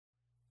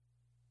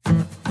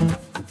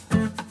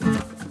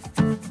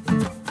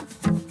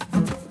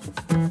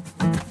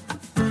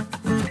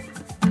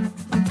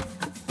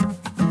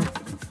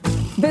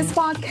This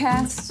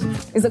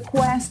podcast is a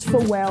quest for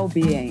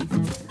well-being,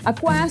 a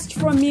quest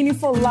for a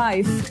meaningful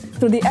life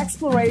through the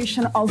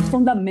exploration of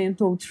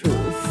fundamental truth.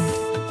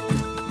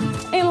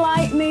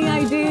 Enlightening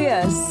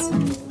ideas,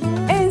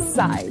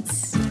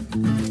 insights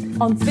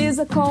on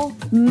physical,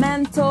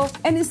 mental,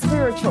 and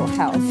spiritual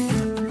health.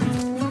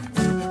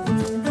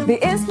 The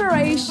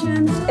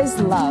inspiration is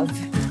love.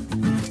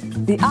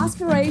 The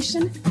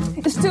aspiration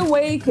is to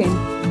awaken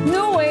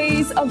new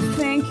ways of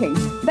thinking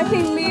that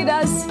can lead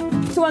us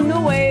to a new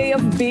way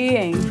of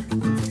being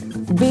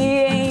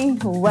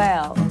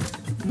well.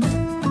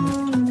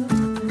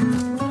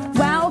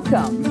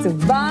 Welcome to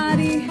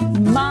Body,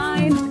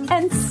 Mind,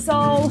 and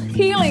Soul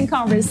Healing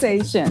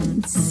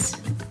Conversations.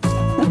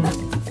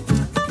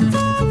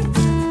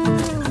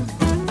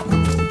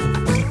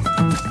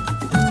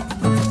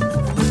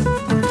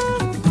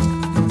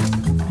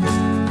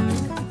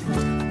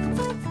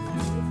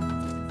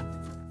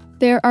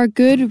 There are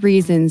good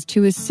reasons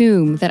to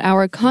assume that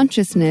our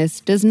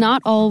consciousness does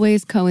not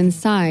always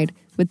coincide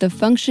with the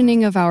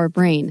functioning of our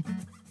brain.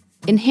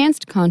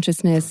 Enhanced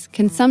consciousness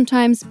can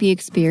sometimes be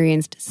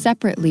experienced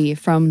separately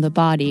from the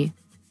body.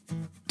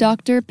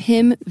 Dr.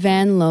 Pim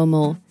van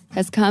Lommel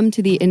has come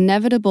to the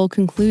inevitable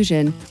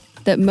conclusion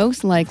that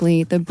most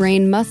likely the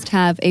brain must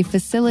have a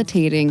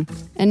facilitating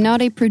and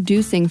not a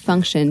producing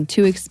function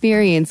to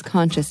experience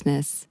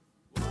consciousness.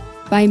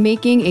 By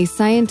making a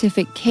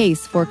scientific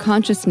case for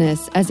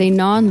consciousness as a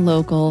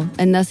non-local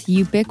and thus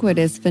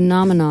ubiquitous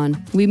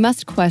phenomenon, we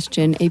must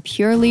question a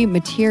purely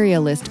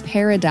materialist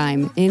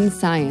paradigm in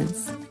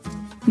science.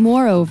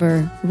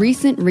 Moreover,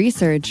 recent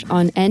research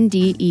on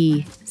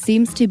NDE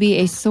seems to be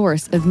a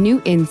source of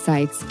new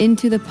insights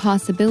into the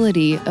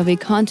possibility of a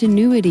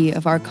continuity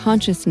of our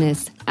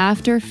consciousness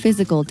after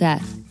physical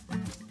death.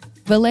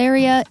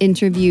 Valeria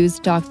interviews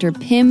Dr.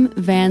 Pim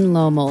van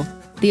Lommel,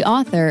 the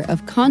author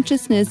of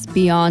Consciousness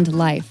Beyond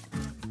Life,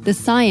 The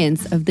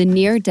Science of the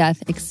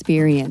Near-Death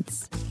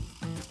Experience.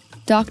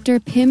 Dr.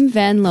 Pim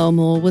van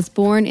Lommel was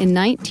born in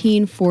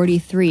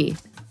 1943,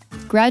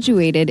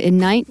 graduated in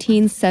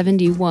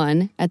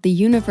 1971 at the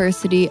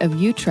University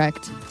of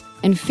Utrecht,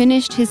 and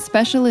finished his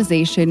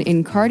specialization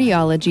in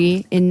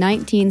cardiology in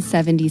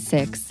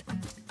 1976.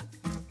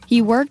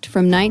 He worked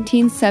from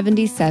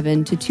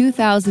 1977 to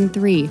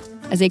 2003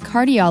 as a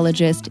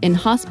cardiologist in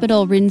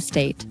Hospital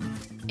Rijnstate,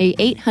 a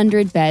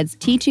 800-beds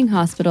teaching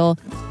hospital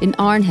in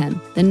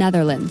Arnhem, the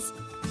Netherlands,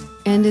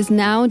 and is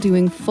now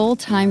doing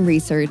full-time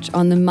research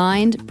on the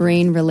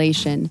mind-brain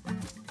relation.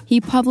 He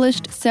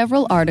published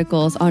several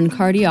articles on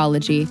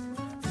cardiology,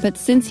 but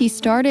since he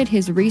started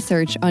his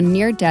research on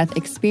near-death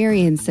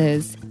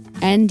experiences,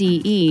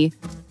 NDE,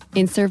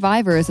 in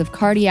survivors of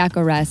cardiac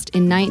arrest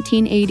in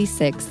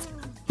 1986,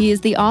 he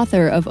is the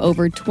author of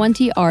over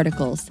 20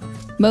 articles,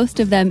 most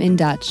of them in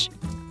Dutch,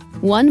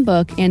 one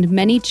book and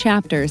many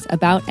chapters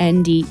about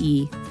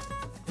NDE.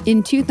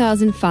 In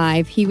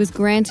 2005, he was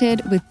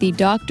granted with the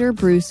Dr.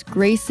 Bruce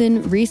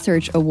Greyson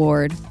Research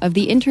Award of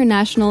the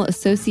International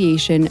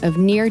Association of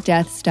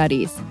Near-Death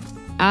Studies,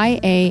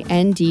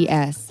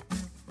 IANDS.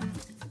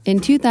 In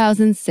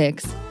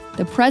 2006,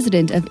 the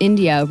President of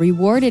India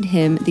rewarded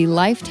him the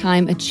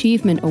Lifetime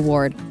Achievement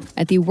Award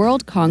at the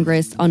World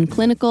Congress on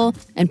Clinical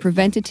and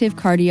Preventative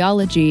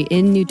Cardiology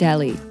in New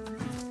Delhi.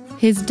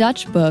 His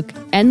Dutch book,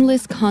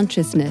 Endless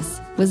Consciousness,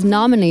 was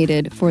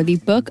nominated for the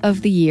Book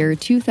of the Year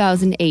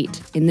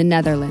 2008 in the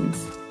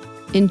Netherlands.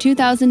 In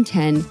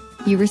 2010,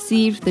 he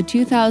received the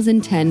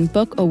 2010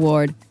 Book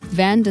Award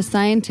van de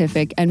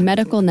Scientific and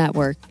Medical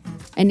Network,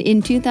 and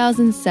in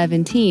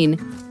 2017,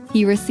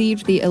 he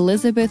received the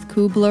Elizabeth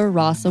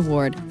Kubler-Ross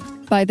Award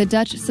by the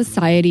Dutch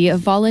Society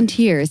of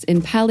Volunteers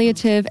in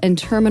Palliative and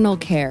Terminal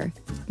Care,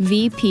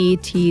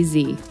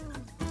 VPTZ.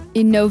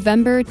 In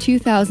November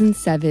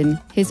 2007,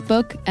 his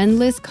book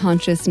Endless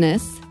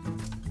Consciousness,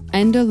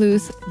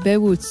 Eindeloos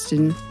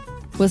Bewustzijn,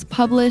 was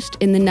published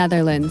in the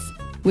Netherlands,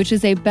 which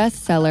is a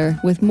bestseller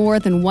with more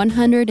than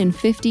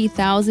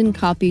 150,000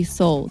 copies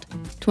sold,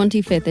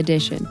 25th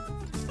edition.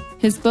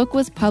 His book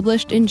was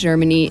published in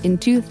Germany in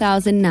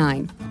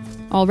 2009,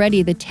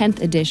 already the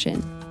 10th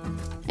edition,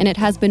 and it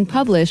has been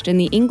published in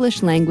the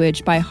English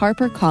language by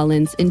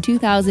HarperCollins in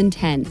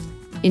 2010,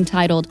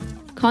 entitled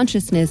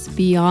Consciousness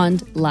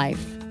Beyond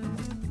Life.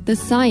 The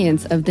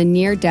Science of the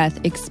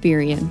Near-Death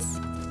Experience.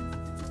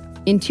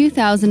 In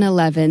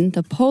 2011,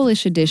 the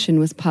Polish edition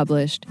was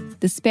published,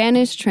 the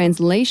Spanish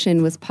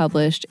translation was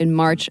published in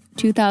March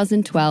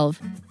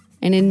 2012,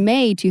 and in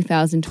May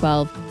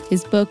 2012,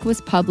 his book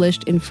was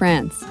published in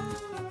France.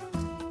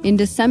 In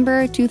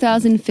December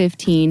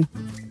 2015,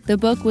 the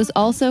book was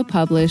also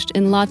published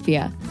in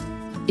Latvia.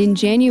 In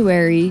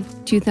January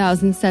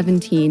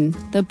 2017,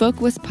 the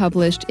book was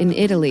published in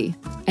Italy,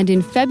 and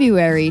in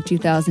February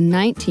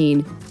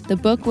 2019, the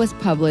book was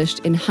published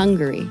in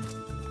Hungary.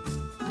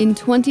 In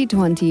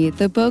 2020,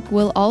 the book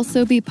will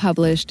also be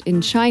published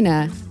in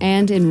China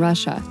and in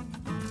Russia.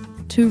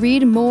 To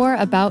read more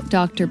about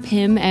Dr.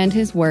 Pim and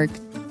his work,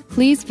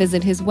 please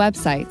visit his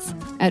websites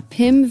at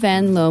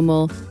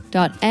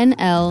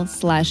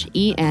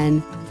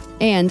pimvanlommel.nl/en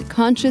and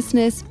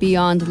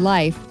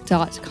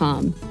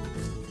consciousnessbeyondlife.com.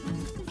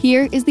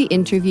 Here is the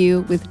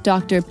interview with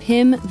Dr.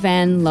 Pim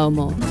van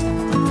Lommel.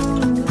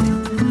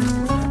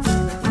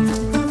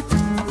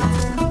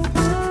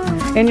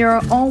 In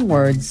your own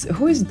words,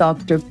 who is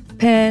Dr.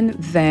 Pim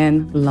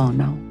van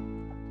Lommel?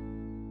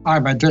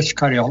 I'm a Dutch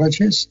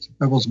cardiologist.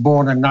 I was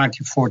born in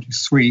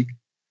 1943,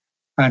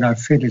 and I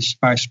finished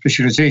my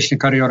specialization in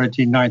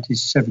cardiology in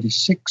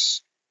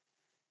 1976.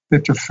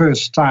 But the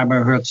first time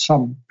I heard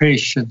some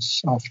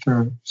patients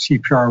after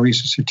CPR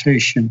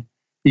resuscitation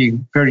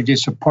being very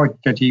disappointed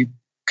that he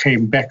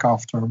came back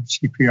after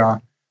CPR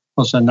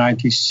was in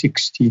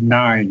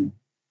 1969,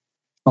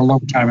 a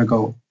long time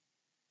ago.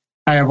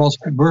 I was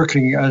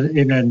working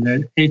in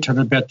an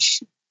 800-bed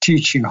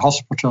teaching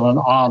hospital in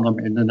Arnhem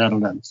in the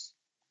Netherlands.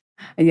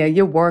 Yeah,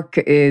 your work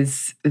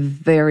is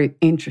very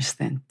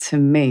interesting to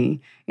me,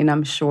 and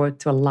I'm sure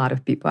to a lot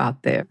of people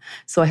out there.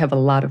 So I have a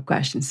lot of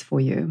questions for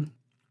you.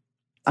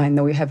 I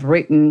know you have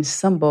written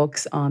some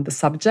books on the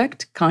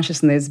subject,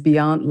 Consciousness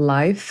Beyond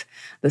Life,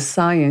 the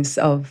science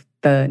of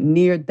the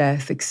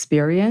near-death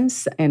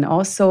experience, and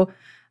also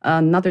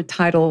another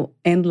title,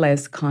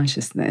 Endless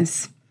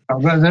Consciousness.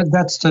 Well,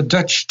 that's the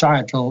Dutch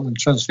title and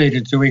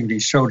translated to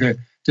English. So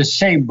the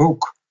same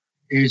book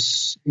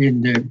is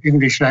in the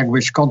English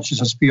language,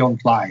 Consciousness Beyond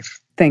Life.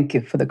 Thank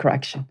you for the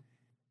correction.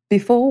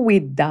 Before we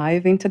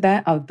dive into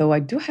that, although I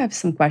do have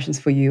some questions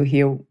for you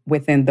here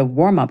within the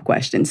warm-up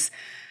questions,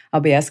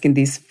 I'll be asking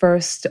these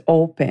first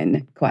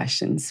open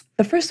questions.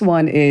 The first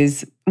one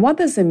is, what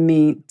does it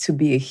mean to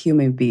be a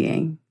human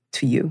being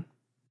to you?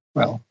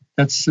 Well,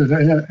 that's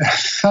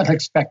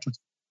unexpected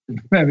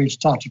when we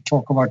start to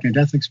talk about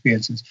near-death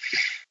experiences.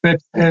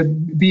 But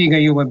being a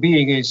human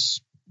being is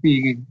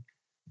being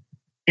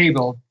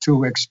able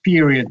to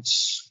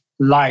experience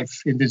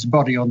life in this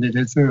body on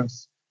this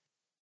earth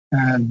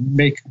and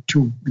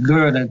to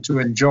learn and to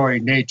enjoy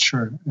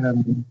nature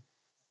and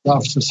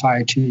love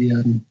society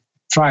and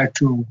try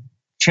to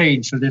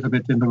change a little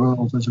bit in the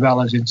world as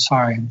well as in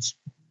science.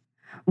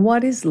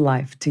 What is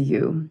life to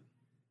you?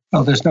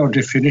 Well, there's no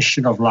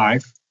definition of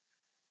life.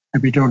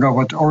 And we don't know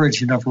what the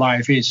origin of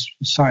life is.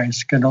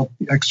 Science cannot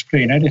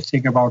explain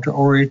anything about the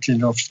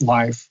origin of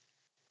life.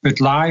 But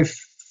life,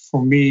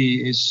 for me,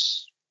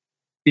 is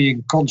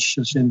being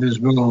conscious in this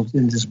world,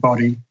 in this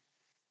body.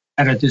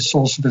 And it is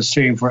also the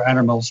same for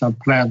animals and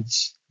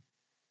plants,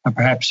 and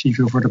perhaps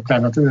even for the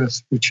planet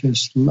Earth, which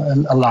is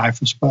alive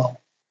as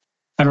well.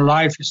 And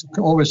life is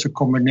always a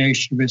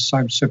combination with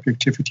some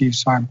subjectivity,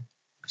 some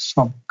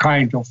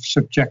kind of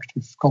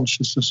subjective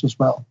consciousness as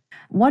well.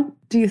 What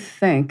do you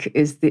think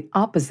is the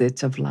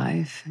opposite of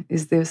life?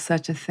 Is there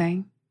such a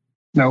thing?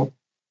 No,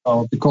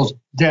 because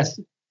death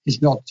is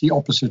not the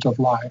opposite of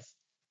life.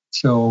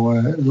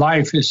 So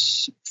life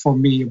is, for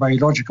me, a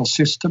biological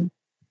system.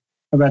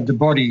 And when the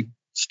body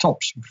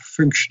stops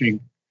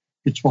functioning,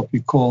 it's what we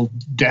call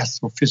death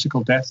or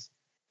physical death.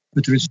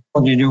 But there is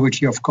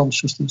continuity of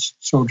consciousness.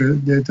 So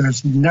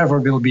there's never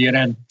will be an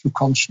end to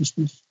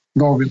consciousness,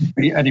 nor will there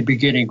be any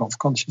beginning of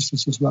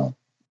consciousness as well.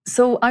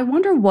 So I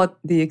wonder what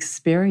the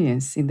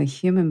experience in the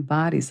human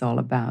body is all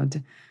about.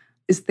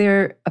 Is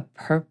there a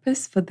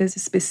purpose for this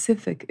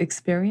specific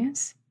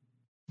experience?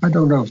 I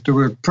don't know if the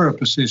word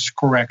purpose is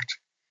correct.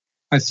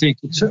 I think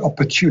it's an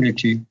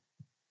opportunity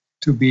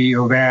to be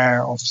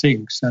aware of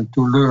things and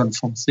to learn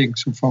from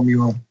things and from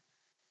your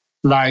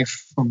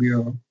life, from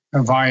your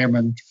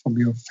environment, from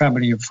your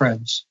family and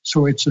friends.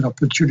 So it's an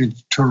opportunity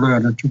to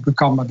learn and to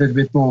become a little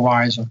bit more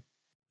wiser.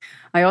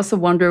 I also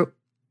wonder,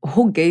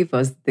 who gave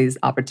us this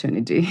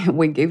opportunity?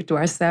 We gave it to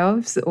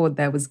ourselves, or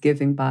that was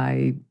given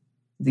by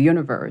the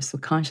universe or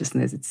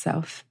consciousness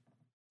itself?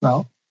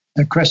 Well,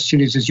 the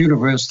question is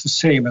universe the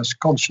same as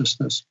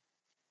consciousness?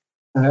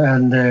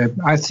 And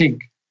I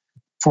think,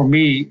 for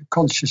me,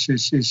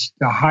 consciousness is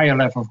the higher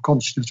level of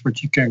consciousness,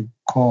 what you can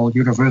call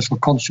universal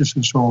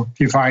consciousness or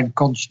divine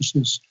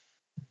consciousness.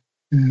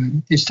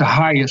 It's the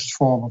highest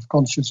form of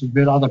consciousness,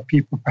 that other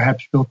people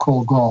perhaps will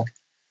call God.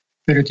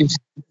 But it is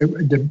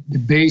the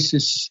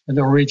basis and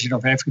the origin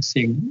of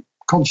everything.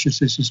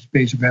 Consciousness is the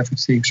base of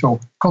everything. So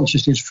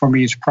consciousness for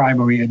me is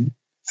primary and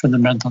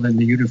fundamental in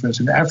the universe,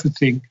 and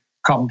everything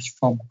comes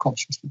from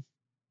consciousness.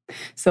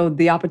 So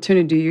the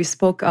opportunity you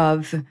spoke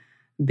of,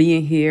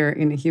 being here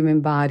in a human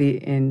body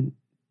and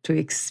to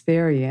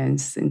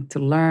experience and to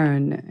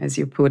learn, as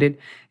you put it,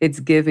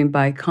 it's given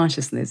by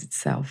consciousness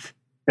itself.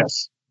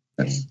 Yes.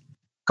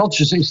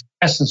 Consciousness is the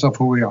essence of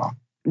who we are.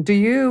 Do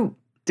you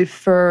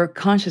differ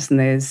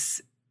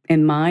consciousness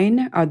and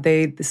mind? Are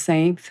they the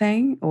same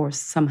thing or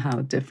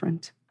somehow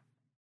different?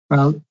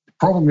 Well, the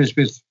problem is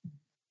with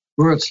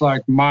words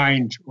like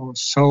mind or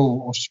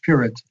soul or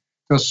spirit.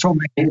 There's so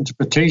many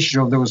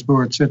interpretations of those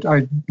words that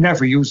I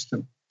never use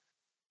them.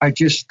 I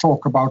just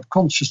talk about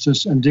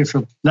consciousness and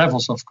different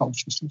levels of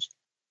consciousness.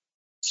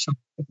 So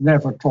I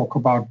never talk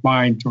about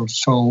mind or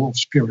soul or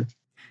spirit.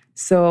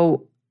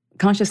 So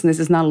consciousness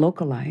is not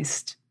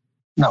localized?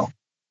 No.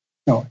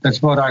 No,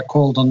 that's what I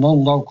call the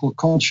non-local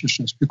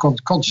consciousness, because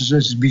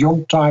consciousness is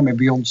beyond time and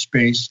beyond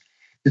space.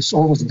 It's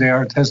always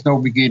there. It has no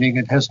beginning.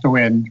 It has no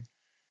end.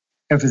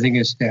 Everything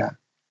is there.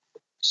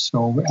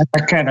 So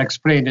I can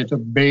explain it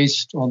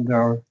based on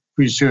the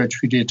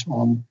research we did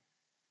on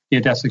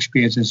near-death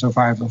experience and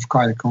survival of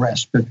cardiac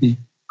arrest, but we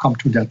come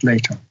to that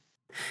later.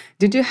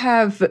 Did you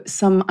have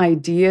some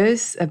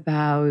ideas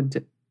about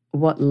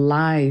what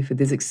life,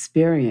 this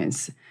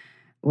experience,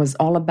 was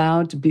all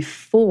about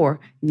before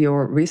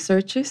your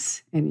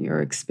researches and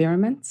your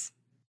experiments?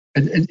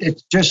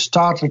 It just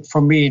started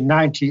for me in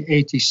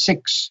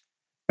 1986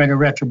 when I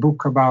read a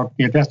book about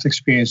near-death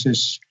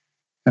experiences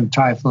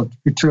entitled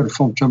Return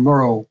from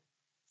Tomorrow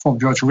from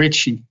George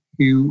Ritchie,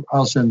 who,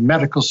 as a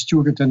medical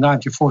student in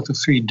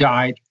 1943,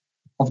 died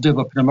of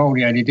double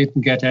pneumonia, and he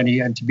didn't get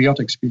any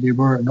antibiotics because they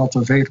were not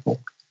available.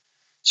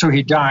 So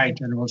he died,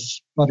 and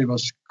his body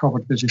was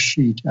covered with a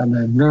sheet, and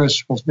the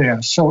nurse was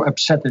there, so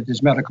upset that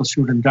his medical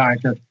student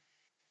died that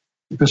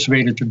he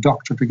persuaded the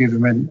doctor to give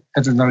him an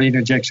adrenaline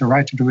injection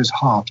right into his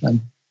heart, and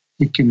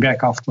he came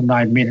back after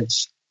 9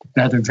 minutes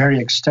and had a very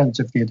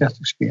extensive near-death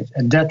experience.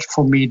 And that,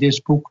 for me, this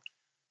book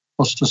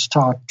was to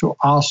start to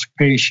ask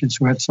patients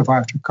who had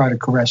survived a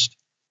cardiac arrest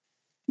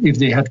if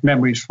they had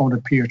memories from the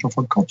period of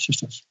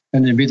unconsciousness.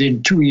 And then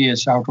within 2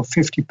 years, out of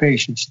 50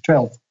 patients,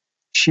 12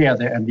 shared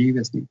their MD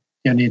with me,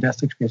 their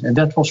near-death experience. And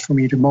that was for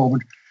me the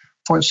moment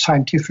for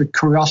scientific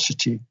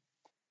curiosity,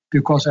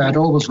 because I had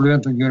always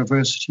learned in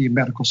university and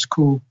medical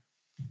school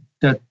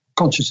that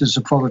consciousness is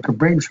a product of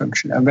brain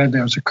function. And when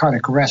there's a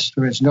cardiac arrest,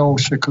 there is no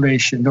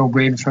circulation, no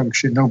brain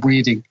function, no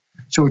breathing.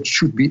 So it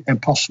should be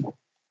impossible.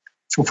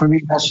 So for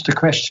me, that's the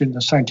question,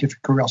 the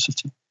scientific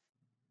curiosity.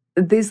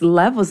 These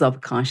levels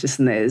of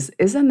consciousness,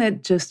 isn't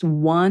it just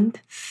one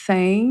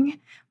thing,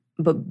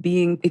 but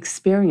being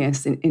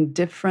experienced in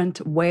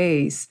different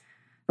ways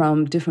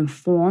from different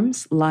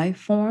forms, life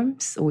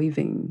forms, or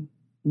even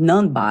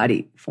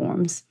non-body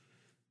forms?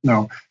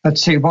 No,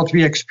 let's say what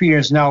we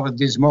experience now at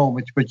this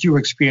moment, what you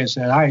experience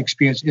and I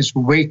experience, is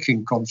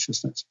waking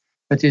consciousness.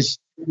 That is,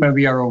 when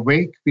we are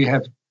awake, we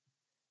have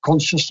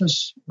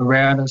consciousness,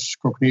 awareness,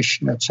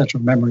 cognition, etc.,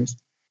 memories.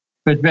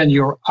 But when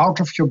you're out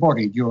of your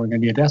body during a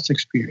near-death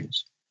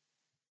experience,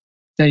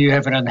 then you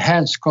have an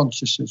enhanced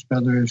consciousness,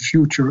 where the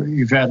future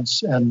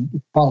events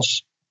and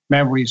past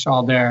memories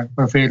are there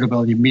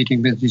available. You're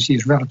meeting with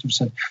deceased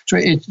relatives. So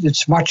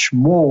it's much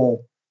more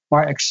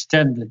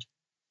extended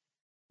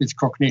with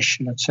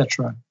cognition,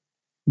 etc.,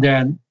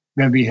 than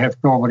when we have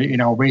normally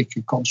in our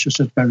waking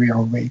consciousness when we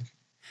are awake.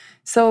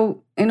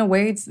 So in a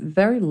way, it's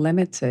very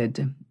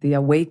limited, the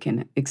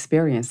awakened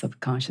experience of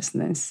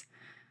consciousness.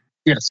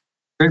 Yes.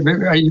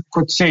 You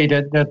could say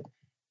that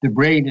the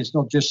brain is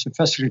not just a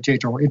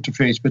facilitator or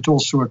interface, but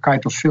also a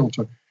kind of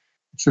filter.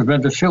 So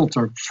when the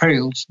filter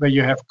fails, when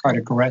you have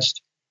cardiac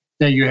arrest,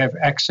 then you have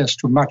access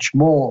to much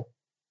more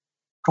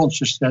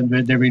consciousness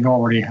than we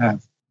normally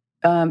have.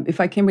 If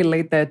I can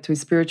relate that to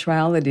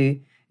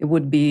spirituality, it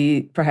would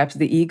be perhaps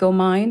the ego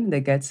mind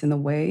that gets in the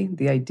way,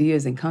 the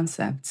ideas and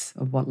concepts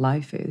of what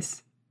life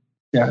is.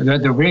 Yeah,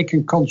 the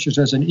waking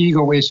consciousness, and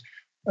ego is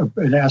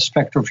an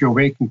aspect of your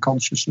waking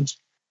consciousness.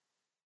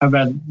 And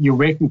when your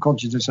waking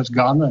consciousness has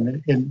gone,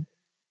 and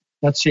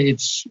let's say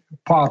it's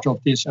part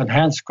of this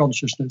enhanced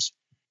consciousness,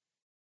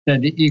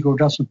 then the ego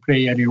doesn't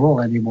play any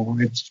role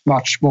anymore. It's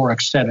much more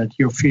extended.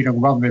 You're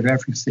feeling one with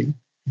everything.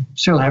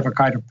 Still have a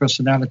kind of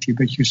personality,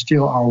 but you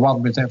still are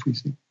one with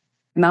everything.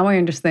 Now I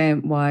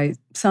understand why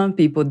some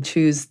people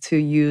choose to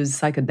use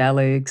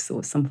psychedelics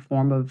or some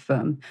form of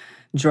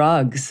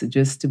drugs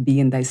just to be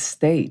in that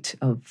state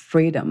of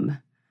freedom,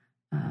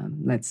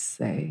 let's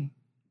say.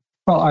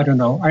 Well, I don't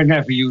know. I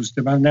never used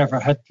them. I never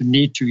had the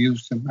need to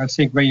use them. I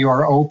think when you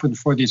are open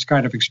for these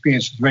kind of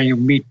experiences, when you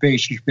meet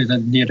patients with a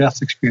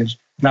near-death experience,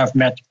 and I've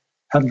met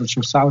hundreds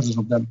or thousands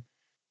of them,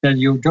 then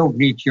you don't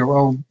need your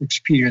own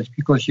experience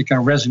because you can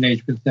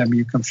resonate with them,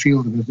 you can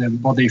feel with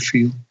them, what they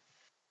feel.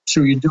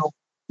 So you don't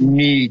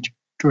need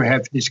to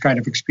have this kind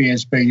of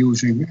experience by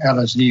using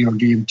LSD or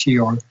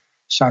DMT or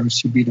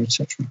psilocybin,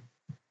 etc.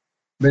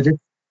 But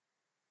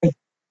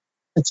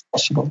it's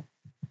possible.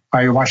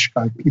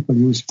 Ayahuasca, people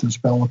use it as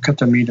well, or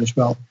ketamine as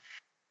well.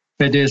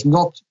 But it is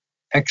not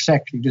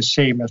exactly the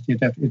same as the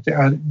death.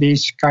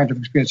 These kind of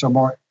experiences are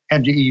more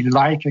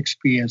NDE-like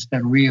experience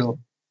than real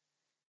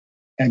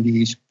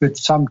NDEs. But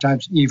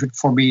sometimes, even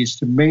for me,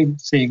 the main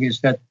thing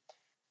is that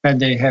when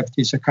they have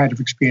this kind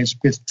of experience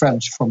with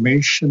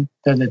transformation,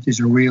 then it is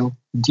a real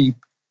deep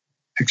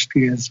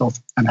experience of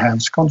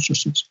enhanced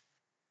consciousness.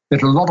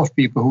 But a lot of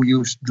people who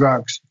use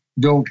drugs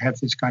don't have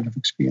this kind of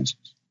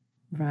experiences.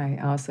 Right.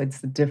 Also,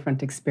 it's a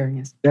different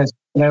experience. Yes.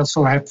 They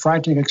also have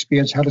frightening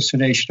experience,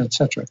 hallucination,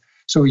 etc.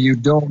 So you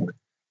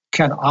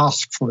can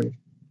ask for it.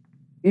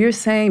 You're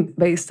saying,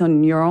 based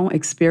on your own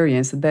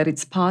experience, that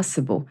it's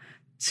possible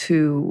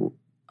to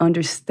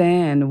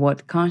understand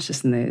what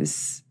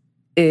consciousness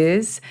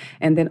is,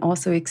 and then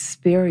also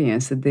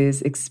experience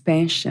this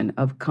expansion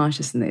of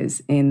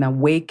consciousness in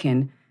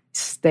awakened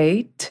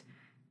state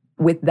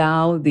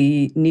without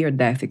the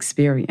near-death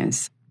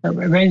experience.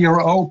 When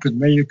you're open,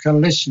 when you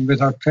can listen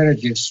without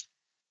prejudice,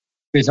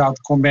 without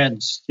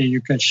comments, then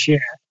you can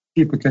share.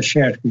 People can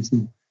share it with you.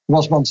 There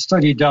was one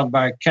study done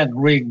by Ken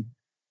Ring,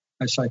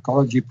 a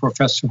psychology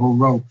professor who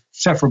wrote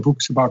several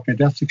books about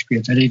near-death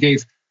experience, and he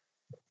gave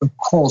a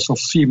course of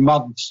 3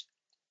 months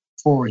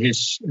for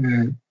his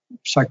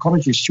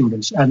psychology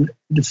students, and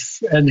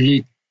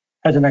he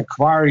had an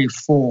inquiry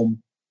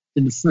form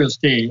in the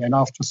first day, and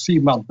after 3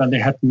 months, when they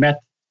had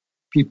met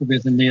people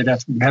with a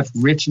near-death, have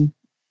written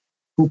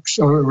books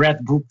or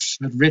read books,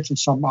 had written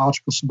some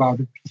articles about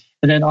it,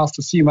 and then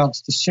after 3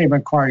 months, the same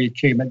inquiry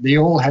came, and they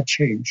all had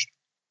changed.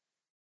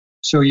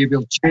 So you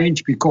will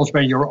change because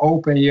when you're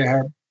open, you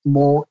have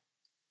more,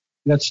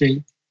 let's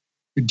say,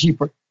 a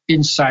deeper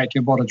insight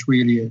in what it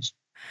really is.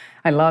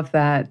 I love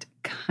that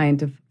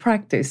kind of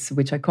practice,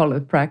 which I call a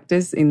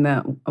practice in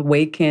the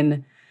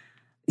awakened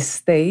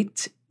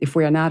state. If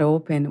we are not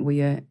open,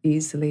 we are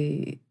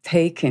easily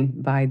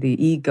taken by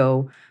the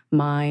ego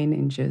mind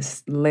and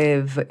just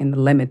live in a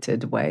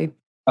limited way.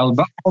 Well,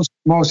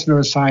 most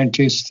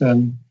neuroscientists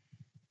and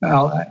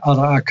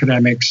other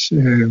academics,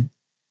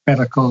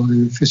 medical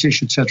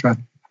physicians, etc.,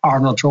 are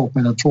not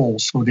open at all.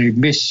 So they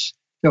miss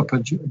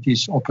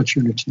this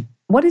opportunity.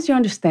 What is your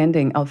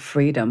understanding of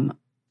freedom?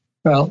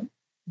 Well,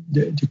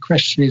 the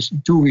question is,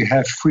 do we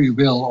have free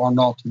will or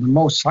not? And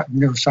most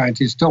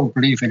neuroscientists don't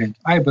believe in it.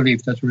 I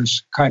believe that there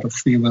is kind of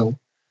free will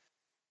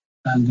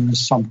and there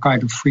is some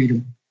kind of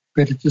freedom,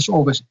 but it is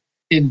always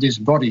in this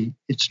body,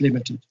 it's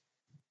limited.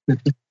 But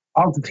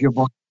out of your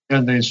body,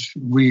 then there's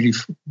really,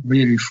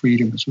 really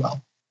freedom as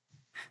well.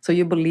 So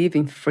you believe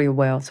in free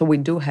will. So we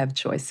do have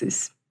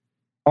choices.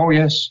 Oh,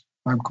 yes,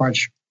 I'm quite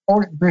sure.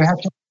 Or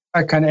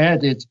I can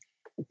add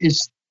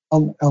it's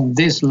on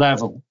this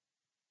level,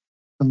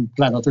 on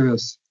planet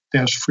Earth,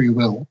 there's free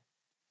will.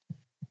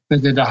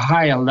 But at a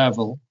higher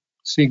level,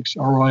 things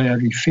are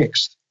already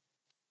fixed.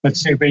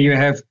 Let's say when you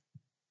have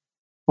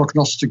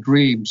prognostic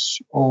dreams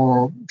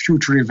or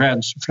future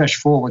events, flash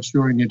forwards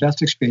during your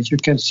death experience, you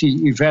can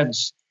see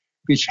events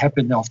which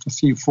happen after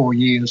 3-4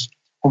 years,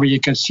 or you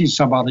can see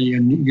somebody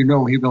and you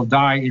know he will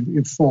die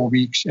in 4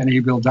 weeks and he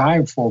will die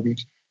in 4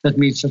 weeks. That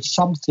means that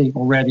something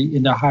already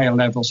in the higher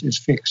levels is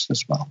fixed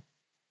as well.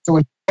 So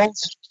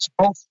it's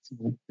both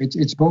true.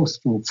 It's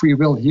both true. Free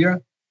will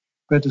here,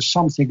 but there's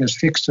something that's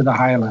fixed at a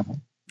higher level.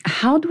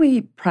 How do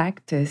we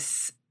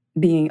practice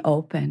being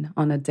open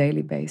on a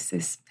daily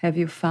basis? Have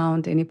you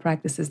found any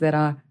practices that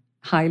are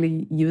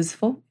highly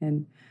useful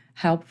and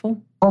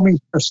helpful? For me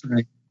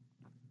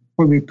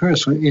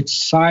personally, it's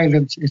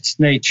silence, it's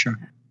nature.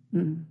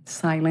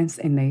 Silence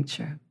in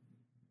nature.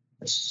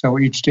 So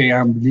each day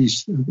I'm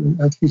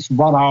at least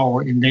 1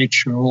 hour in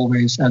nature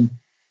always. And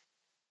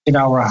in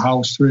our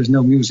house, there is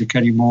no music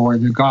anymore.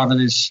 The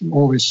garden is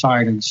always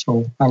silent.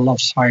 So I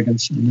love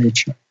silence in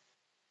nature.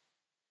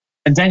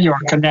 And then you are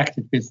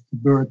connected with the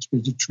birds,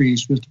 with the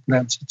trees, with the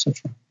plants,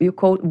 etc. You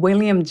quote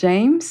William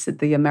James,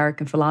 the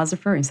American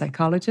philosopher and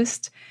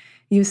psychologist.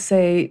 You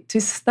say, to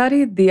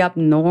study the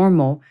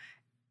abnormal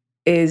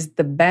is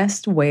the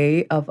best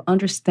way of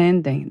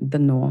understanding the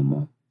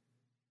normal.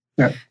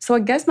 Yeah. So I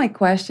guess my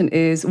question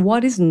is,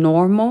 what is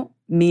normal,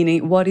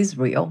 meaning what is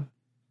real?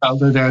 Well,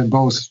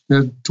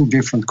 they're two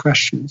different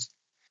questions.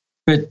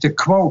 But the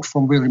quote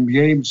from William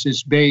James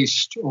is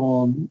based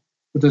on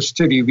the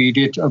study we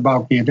did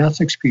about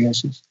near-death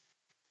experiences.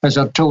 As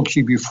I told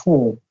you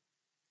before,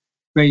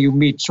 when you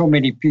meet so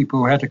many people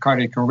who had a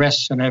cardiac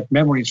arrest and have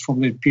memories from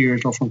that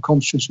period of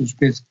unconsciousness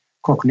with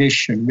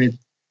cognition, with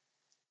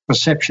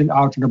perception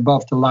out and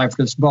above the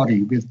lifeless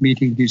body, with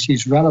meeting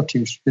deceased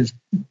relatives, with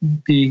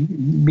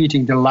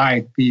meeting the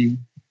light,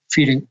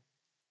 feeling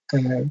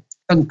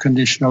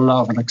unconditional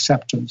love and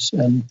acceptance,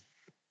 and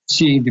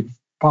seeing the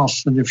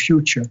past and the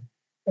future.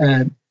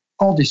 And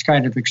all this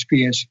kind of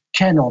experience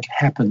cannot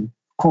happen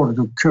according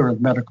to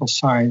current medical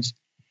science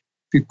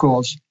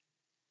because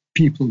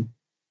people,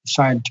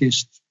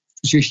 scientists,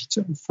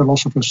 physicians,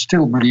 philosophers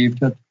still believe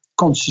that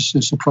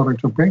consciousness is a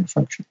product of brain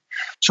function.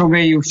 So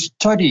when you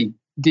study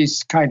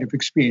these kind of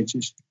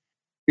experiences,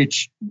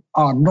 which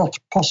are not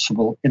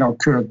possible in our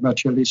current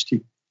materialist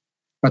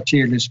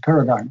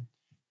paradigm,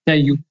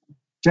 then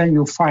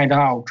you find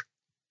out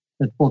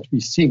that what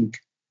we think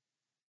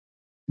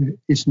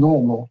is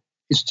normal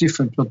is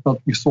different from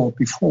what we thought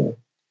before.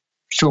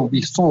 So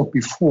we thought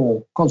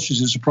before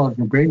consciousness is a product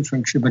of brain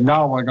function, but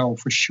now I know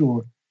for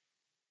sure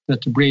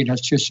that the brain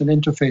has just an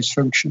interface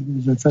function,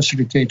 is a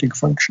facilitating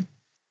function,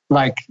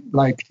 like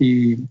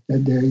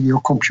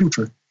your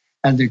computer.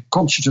 And the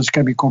consciousness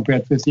can be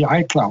compared with the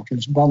iCloud.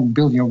 There's 1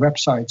 billion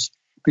websites,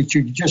 but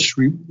you just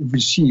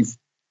receive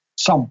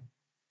some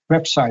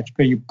websites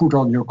where you put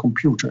on your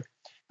computer.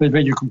 But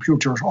when your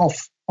computer is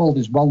off, all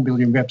these 1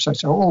 billion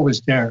websites are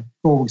always there,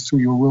 going through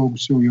your room,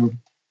 through your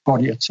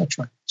body,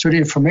 etc. So the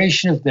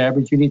information is there,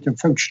 but you need a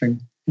functioning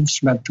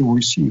instrument to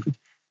receive it.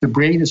 The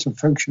brain is a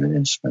functioning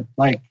instrument,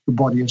 like the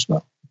body as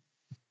well.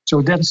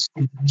 So that's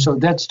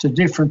the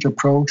different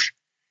approach.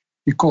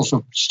 Because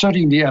of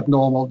studying the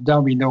abnormal,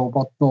 then we know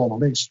what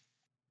normal is.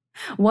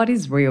 What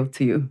is real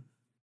to you?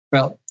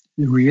 Well,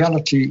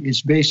 reality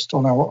is based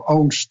on our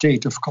own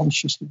state of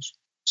consciousness.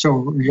 So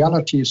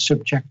reality is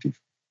subjective.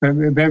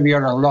 When we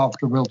are in love,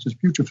 the world is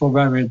beautiful.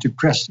 When we're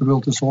depressed, the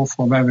world is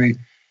awful. When we're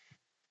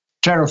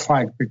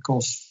terrified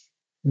because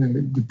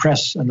the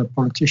press and the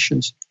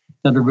politicians,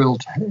 then the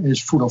world is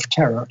full of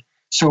terror.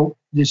 So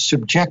this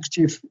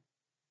subjective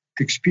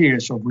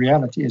experience of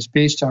reality is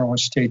based on our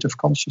state of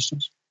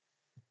consciousness.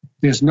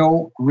 There's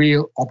no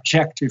real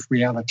objective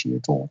reality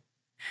at all.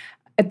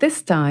 At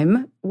this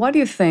time, what do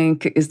you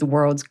think is the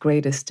world's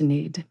greatest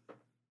need?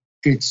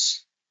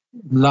 It's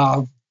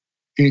love.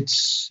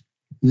 It's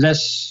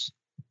less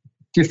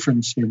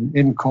difference in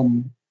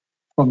income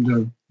from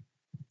the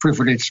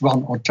privileged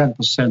 1 or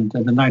 10% and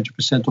the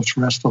 90% of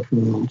the rest of the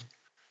world.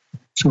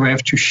 So we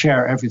have to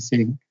share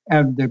everything.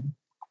 And the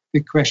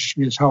big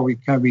question is how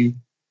can we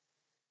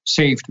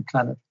save the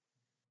planet?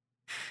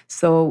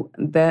 So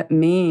that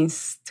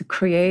means to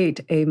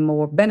create a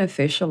more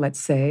beneficial, let's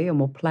say, a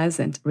more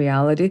pleasant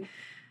reality,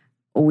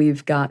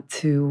 we've got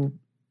to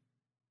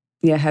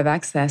have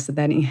access to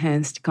that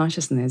enhanced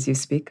consciousness you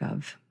speak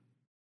of.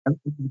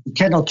 You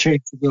cannot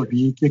change the world.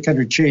 You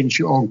cannot change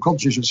your own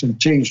consciousness and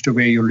change the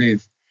way you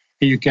live.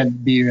 And you can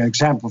be an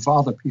example for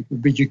other people,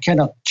 but you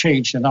cannot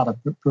change another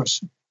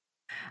person.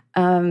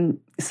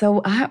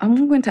 So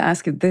I'm going to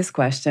ask you this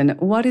question.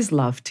 What is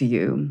love to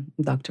you,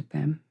 Dr.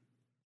 Pim?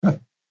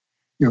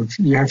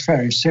 You have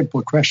very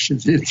simple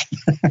questions.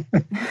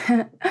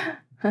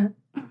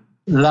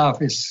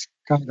 Love is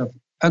kind of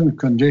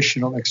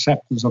unconditional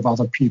acceptance of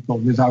other people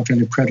without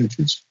any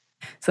prejudice.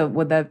 So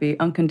would that be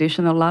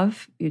unconditional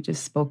love? You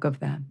just spoke of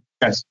that.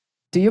 Yes.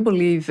 Do you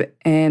believe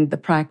in the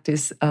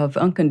practice of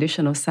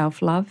unconditional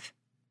self-love?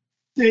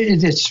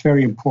 It is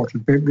very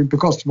important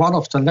because one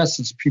of the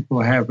lessons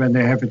people have when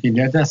they have it in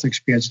their death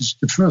experiences,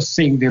 the first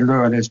thing they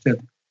learn is that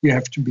you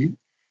have to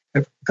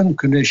have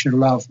unconditional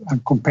love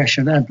and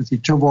compassion and empathy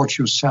towards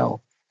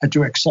yourself and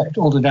to accept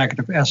all the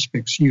negative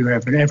aspects you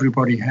have and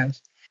everybody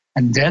has.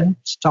 And then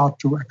start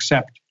to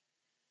accept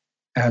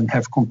and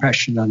have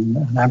compassion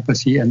and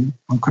empathy and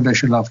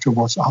unconditional love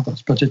towards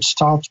others. But it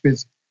starts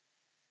with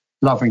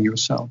loving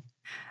yourself.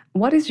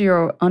 What is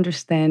your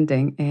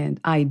understanding and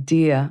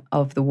idea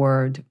of the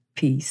word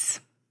peace?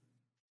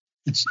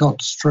 It's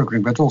not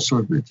struggling, but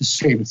also it's the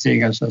same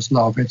thing as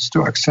love. It's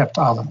to accept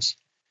others,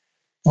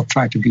 not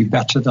try to be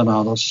better than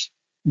others,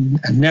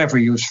 and never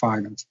use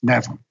violence,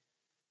 never.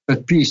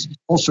 But peace is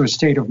also a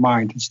state of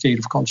mind, a state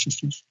of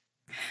consciousness.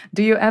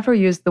 Do you ever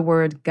use the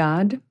word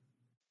God?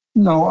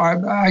 No,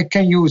 I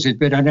can use it,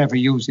 but I never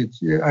use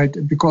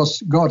it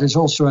because God is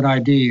also an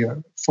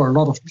idea for a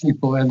lot of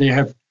people, and they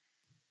have.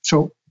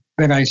 So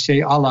when I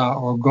say Allah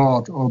or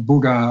God or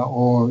Buddha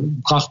or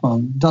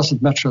Brahman,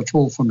 doesn't matter at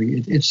all for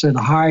me. It's the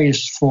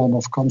highest form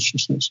of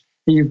consciousness,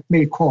 and you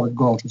may call it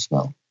God as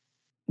well.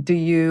 Do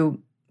you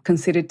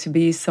consider to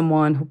be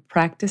someone who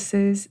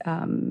practices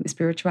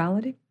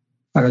spirituality?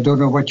 I don't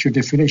know what your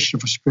definition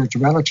of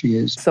spirituality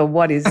is. So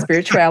what is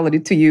spirituality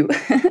to you?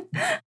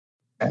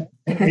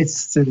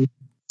 It's the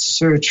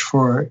search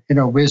for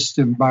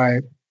wisdom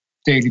by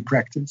daily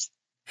practice.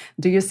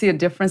 Do you see a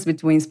difference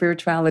between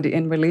spirituality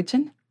and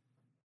religion?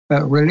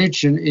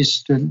 Religion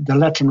is the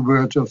Latin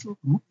word of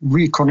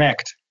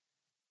reconnect.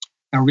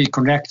 And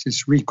reconnect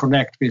is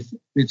reconnect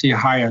with the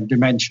higher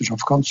dimensions of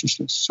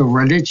consciousness. So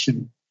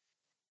religion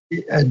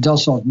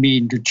does not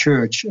mean the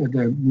church,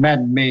 the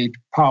man-made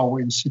power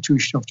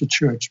institution of the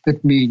church,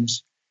 but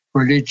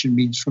religion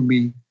means for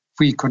me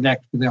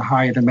reconnect with the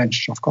higher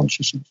dimensions of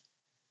consciousness.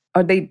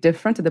 Are they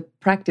different to the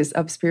practice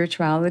of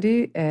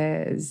spirituality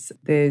as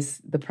there's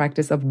the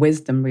practice of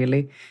wisdom,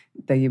 really,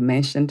 that you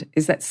mentioned?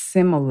 Is that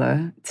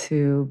similar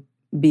to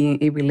being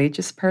a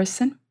religious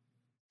person?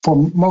 For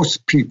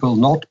most people,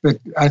 not, but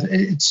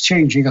it's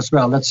changing as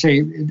well. Let's say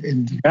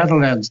in the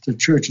Netherlands, the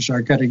churches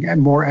are getting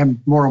more and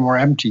more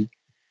empty,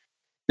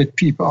 but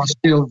people are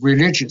still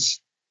religious,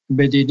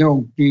 but they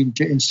don't need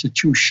the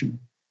institution.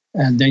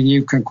 And then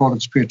you can call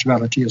it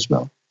spirituality as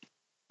well.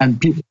 And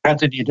people who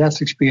had a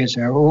near-death experience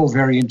are all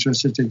very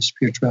interested in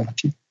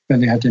spirituality when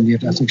they had a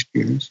near-death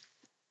experience.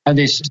 And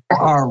they still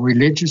are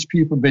religious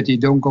people, but they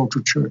don't go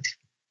to church.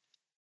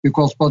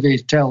 Because what they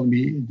tell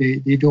me,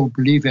 they don't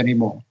believe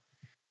anymore.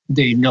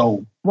 They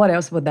know. What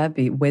else would that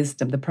be?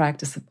 Wisdom, the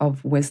practice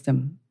of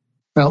wisdom.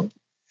 Well,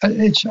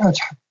 it's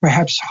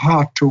perhaps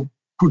hard to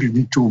put it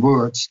into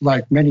words.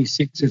 Like many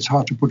things, it's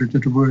hard to put it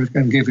into words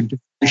and give it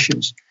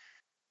definitions.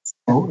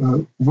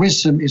 So,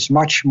 wisdom is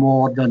much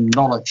more than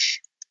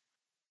knowledge.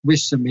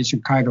 Wisdom is a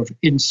kind of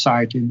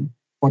insight in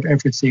what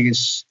everything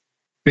is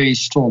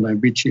based on,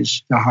 and which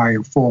is the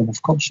higher form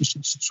of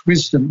consciousness.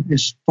 Wisdom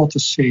is not the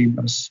same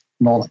as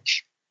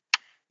knowledge,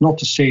 not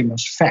the same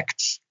as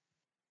facts.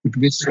 But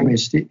wisdom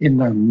is the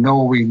inner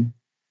knowing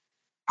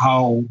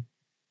how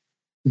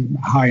the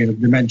higher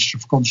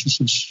dimensions of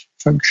consciousness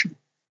function.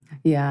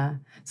 Yeah.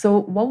 So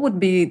what would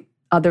be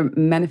other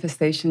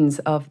manifestations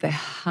of the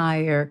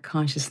higher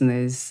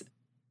consciousness?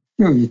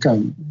 You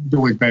can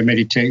do it by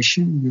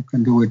meditation. You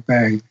can do it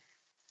by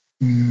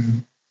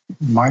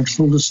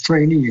mindfulness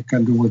training. You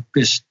can do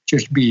it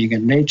just being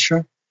in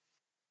nature.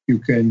 You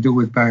can do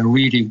it by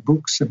reading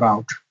books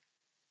about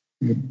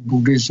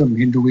Buddhism,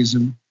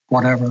 Hinduism,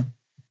 whatever,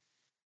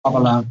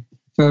 Kabbalah.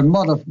 There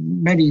are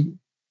many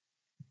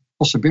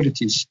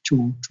possibilities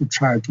to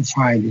try to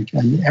find it,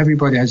 and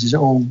everybody has his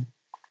own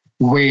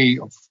way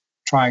of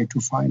trying to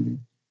find it.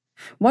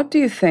 What do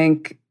you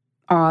think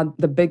are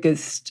the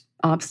biggest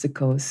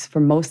obstacles for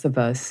most of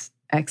us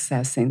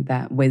accessing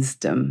that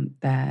wisdom,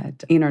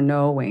 that inner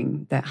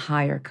knowing, that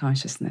higher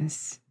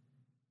consciousness?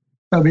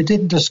 Well, we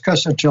didn't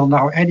discuss until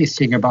now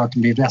anything about the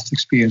near-death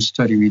experience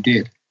study we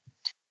did.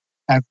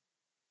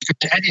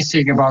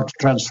 Anything about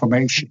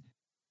transformation.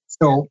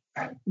 So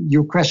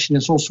your question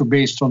is also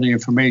based on the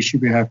information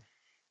we have.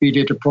 We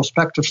did a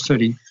prospective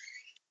study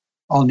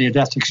on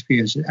near-death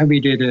experience, and we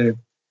did a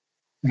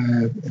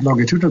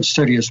longitudinal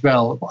study as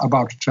well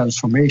about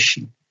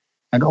transformation.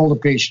 And all the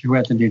patients who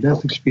had a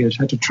near-death experience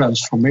had a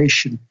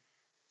transformation.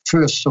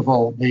 First of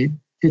all, they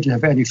didn't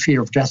have any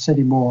fear of death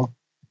anymore.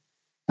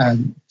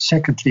 And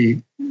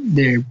secondly,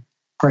 they're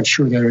quite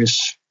sure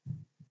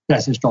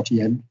death is not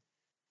the end.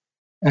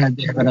 And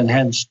they have an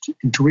enhanced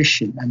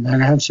intuition. And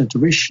enhanced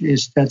intuition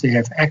is that they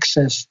have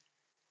access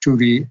to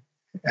the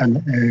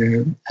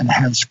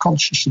enhanced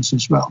consciousness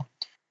as well.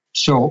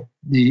 So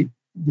the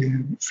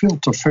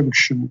filter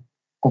function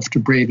of the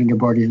brain and the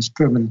body has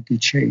permanently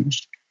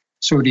changed.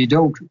 So they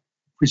don't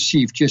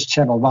receive just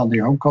channel 1,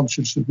 their own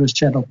consciousness, but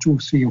channel 2,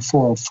 3, or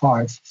 4, or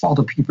 5 for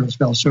other people as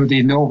well. So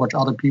they know what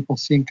other people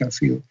think and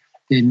feel.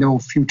 They know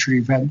future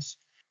events.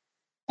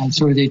 And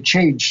so they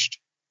changed,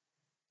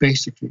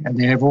 basically. And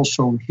they have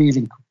also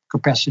healing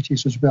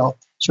capacities as well.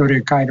 So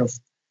they're kind of,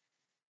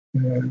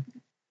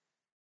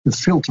 the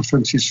filter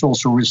function is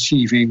also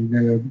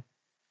receiving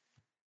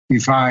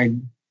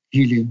divine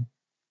healing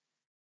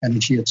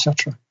energy,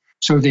 etc.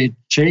 So they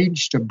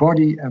changed, the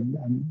body and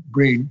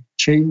brain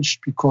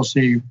changed because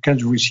they can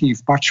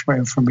receive much more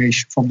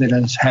information from the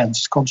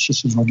enhanced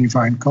consciousness or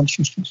divine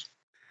consciousness.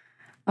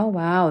 Oh,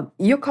 wow.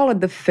 You call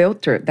it the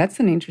filter. That's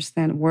an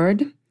interesting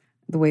word,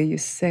 the way you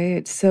say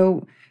it.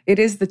 So it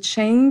is the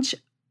change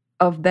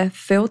of that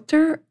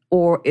filter,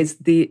 or is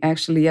the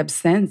actually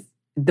absence,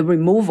 the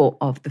removal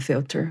of the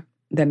filter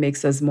that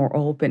makes us more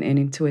open and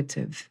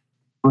intuitive?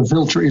 The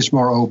filter is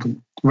more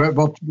open.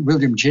 What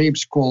William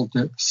James called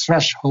the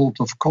threshold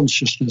of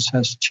consciousness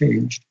has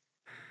changed.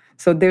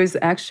 So there's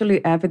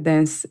actually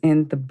evidence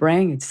in the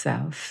brain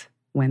itself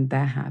when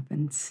that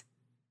happens.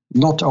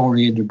 Not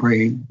only in the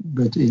brain,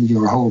 but in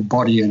your whole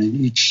body and in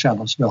each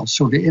cell as well.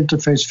 So the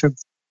interface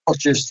function, not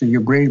just in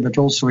your brain, but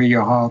also in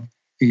your heart,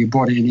 in your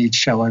body, in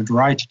each cell. I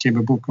write it in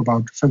a book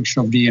about the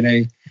function of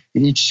DNA.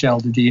 In each cell,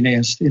 the DNA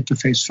has the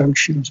interface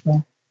function as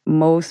well.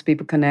 Most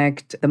people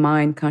connect the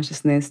mind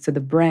consciousness to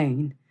the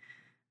brain,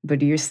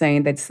 but you're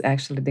saying that's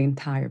actually the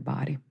entire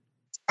body.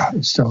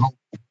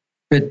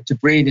 But the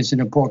brain is an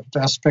important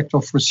aspect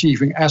of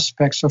receiving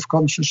aspects of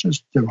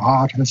consciousness. The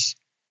heart has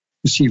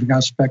receiving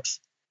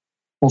aspects.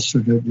 Also,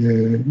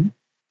 the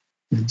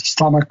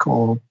stomach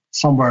or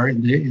somewhere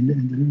in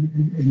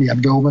the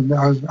abdomen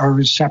are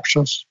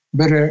receptors.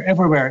 But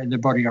everywhere in the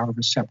body are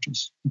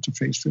receptors,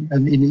 interface,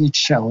 and in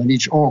each cell, and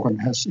each organ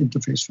has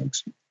interface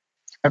function.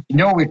 And we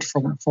know it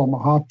from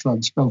heart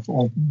transplant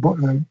or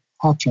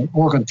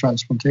organ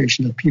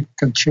transplantation that people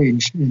can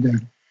change in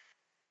their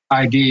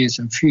ideas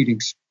and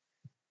feelings,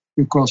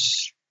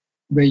 because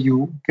when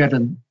you get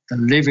a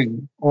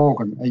living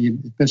organ,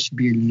 and it must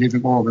be a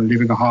living organ,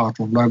 living heart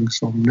or lungs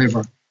or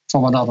liver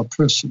from another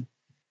person,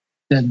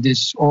 then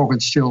this organ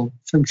still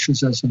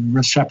functions as a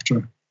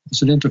receptor,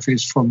 as an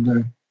interface from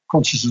the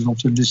consciousness of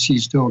the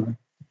deceased donor.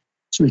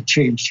 So it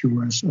changed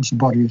you as a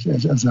body,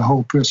 as a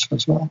whole person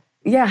as well.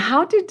 Yeah,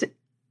 how did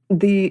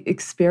the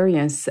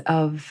experience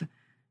of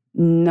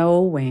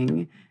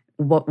knowing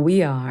what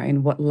we are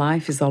and what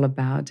life is all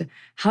about,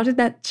 how did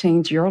that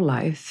change your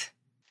life?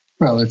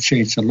 Well, it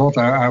changed a lot.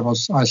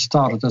 I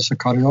started as a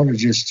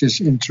cardiologist,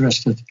 just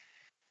interested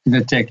in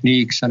the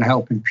techniques and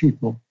helping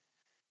people.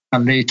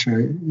 And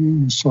later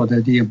saw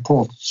that the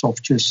importance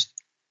of just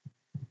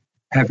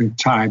having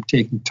time,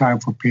 taking time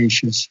for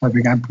patients,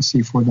 having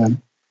empathy for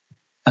them,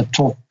 and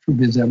talk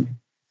with them.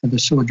 And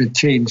so it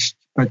changed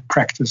my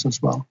practice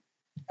as well.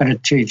 And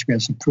it changed me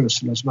as a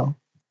person as well.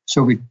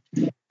 So we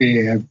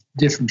have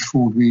different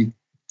food.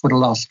 For the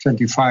last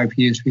 25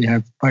 years, we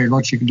have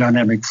biologic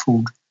dynamic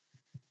food.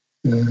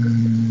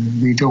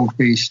 We don't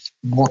waste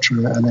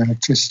water and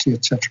electricity,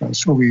 etc.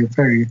 So we are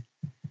very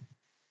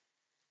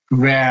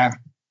aware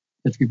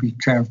that we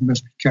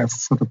must be careful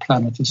for the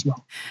planet as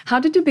well. How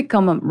did you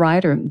become a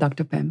writer,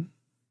 Dr. Pem?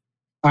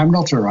 I'm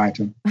not a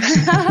writer.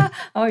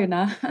 Oh, you're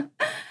not?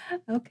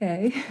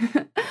 Okay.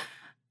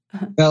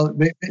 Well,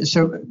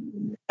 so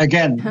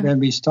again, when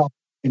we started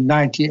in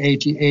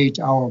 1988,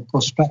 our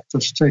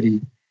prospective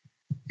study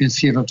in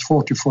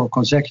 344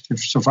 consecutive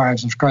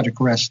survivors of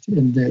cardiac arrest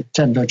in the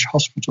 10 Dutch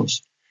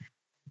hospitals,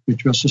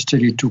 which was a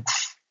study took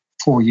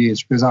 4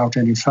 years without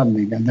any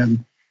funding. And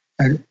then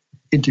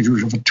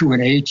interviews over 2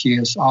 and 8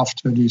 years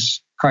after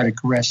this cardiac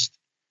arrest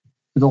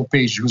with all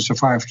patients who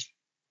survived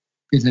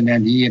with an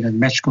NDE and a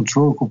matched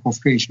control group of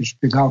patients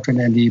without an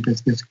NDE,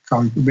 but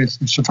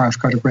with survived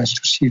cardiac arrest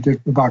to see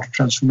about the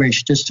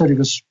transformation. This study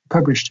was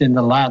published in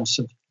The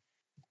Lancet,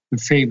 the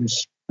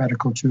famous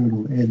medical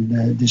journal,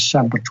 in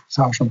December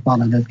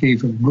 2001, and that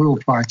gave a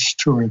worldwide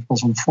stir. It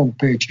was on front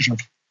pages of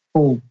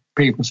all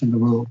papers in the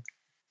world.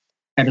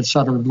 And it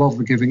started with a lot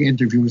of giving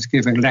interviews,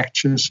 giving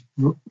lectures.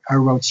 I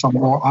wrote some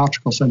more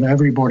articles, and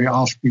everybody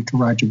asked me to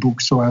write a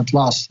book. So at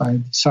last, I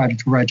decided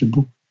to write a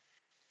book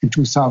in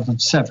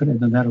 2007 in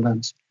the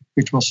Netherlands,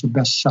 which was a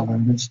bestseller.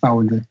 And it's now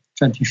in the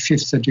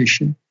 25th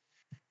edition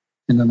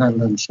in the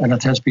Netherlands. And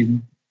it has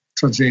been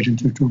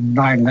translated into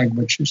 9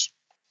 languages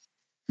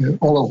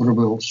all over the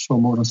world. So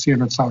more than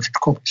 300,000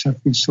 copies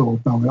have been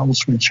sold now,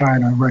 also in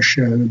China,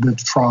 Russia,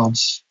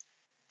 France,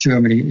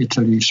 Germany,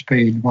 Italy,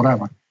 Spain,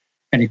 whatever.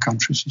 Many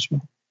countries as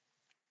well.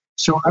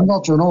 So I'm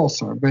not an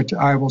author, but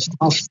I was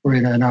asked for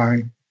it and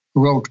I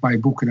wrote my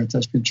book and it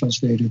has been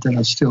translated and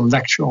I still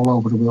lecture all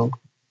over the world.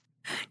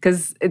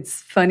 Because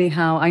it's funny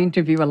how I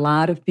interview a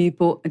lot of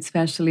people,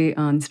 especially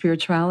on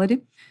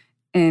spirituality.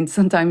 And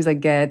sometimes I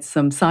get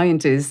some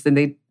scientists and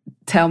they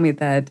tell me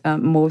that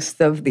most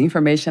of the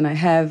information I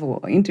have or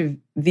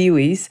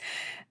interviewees,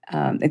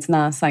 it's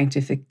not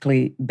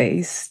scientifically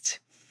based,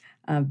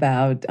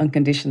 about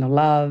unconditional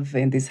love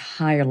and these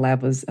higher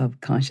levels of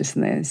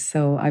consciousness.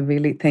 So I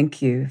really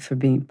thank you for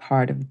being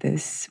part of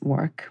this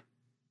work.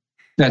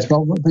 Yes,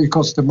 well,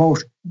 because the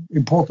most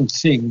important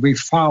thing we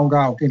found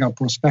out in our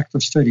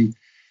prospective study,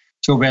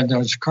 so when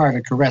there's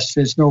cardiac arrest,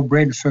 there's no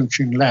brain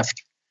function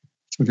left.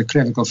 So the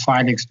clinical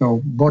findings,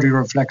 no body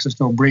reflexes,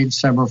 no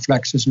brainstem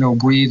reflexes, no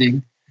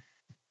breathing.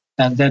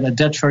 And then at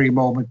that very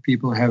moment,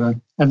 people have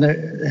an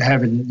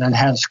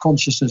enhanced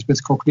consciousness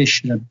with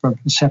cognition and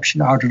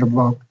perception out of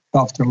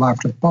the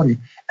lifeless body.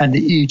 And the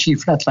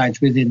EEG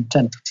flatlines within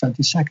 10 to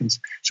 20 seconds.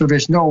 So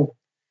there's no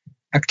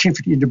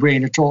activity in the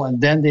brain at all.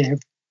 And then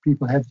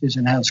people have this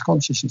enhanced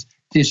consciousness.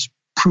 This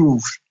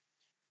proves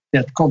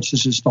that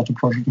consciousness is not a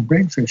product of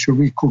brain function.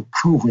 We could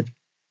prove it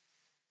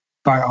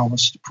by our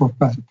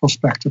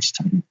prospective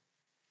study.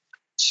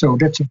 So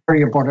that's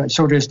very important.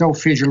 So there's no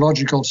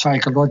physiological,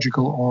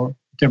 psychological, or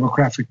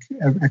demographic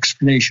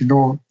explanation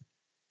or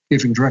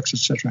giving drugs,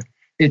 etc.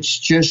 It's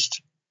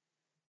just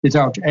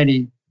without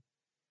any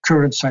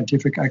current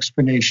scientific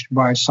explanation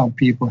why some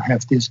people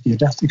have this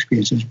near-death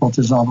experiences. But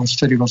our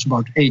study was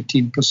about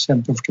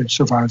 18% of the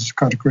survivors of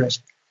cardiac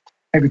arrest.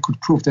 And we could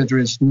prove that there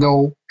is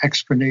no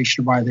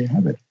explanation why they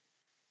have it.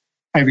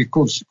 And we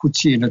could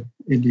see in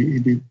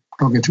the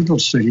longitudinal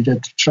study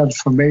that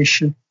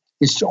transformation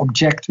is the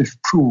objective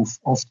proof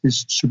of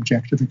this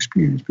subjective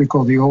experience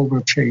because they all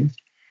were changed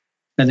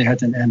and they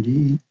had an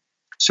NDE.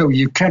 So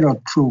you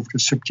cannot prove the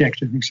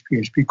subjective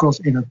experience because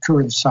in a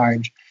current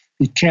science,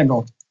 we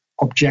cannot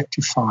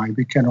objectify,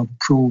 we cannot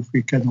prove,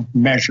 we cannot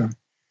measure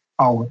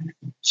our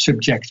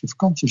subjective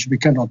consciousness. We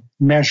cannot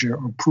measure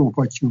or prove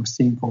what you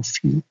think or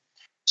feel.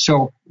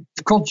 So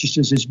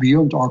consciousness is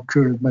beyond our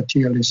current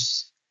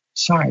materialist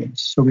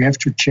science. So we have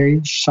to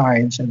change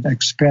science and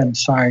expand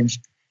science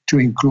to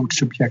include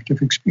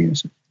subjective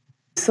experiences.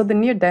 So the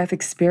near-death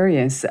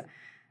experience,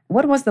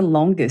 what was the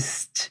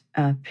longest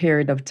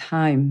period of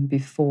time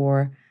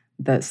before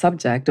the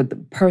subject or the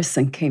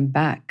person came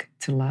back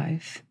to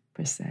life,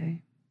 per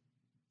se?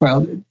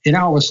 Well, in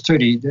our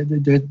study,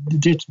 it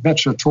didn't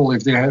matter at all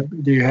if they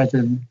had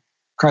a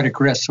cardiac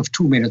arrest of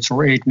 2 minutes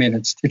or 8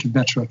 minutes. It didn't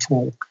matter at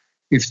all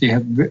if they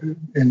had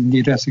a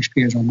near-death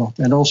experience or not.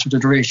 And also the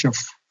duration of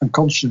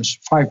unconsciousness,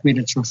 5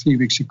 minutes or 3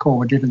 weeks in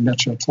coma, didn't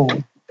matter at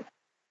all.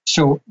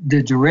 So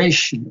the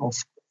duration of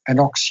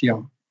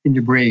anoxia in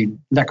the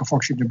brain, lack of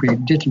oxygen in the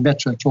brain, didn't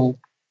matter at all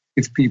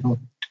if people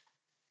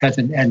had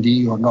an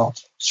NDE or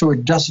not. So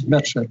it doesn't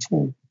matter at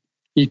all.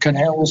 You can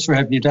also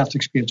have near-death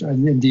experience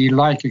and in the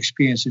like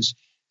experiences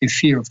in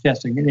fear of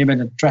death, an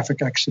imminent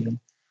traffic accident,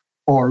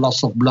 or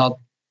loss of blood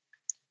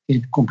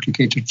in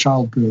complicated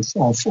childbirth,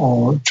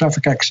 or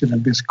traffic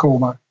accident with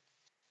coma.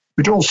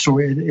 But also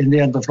in the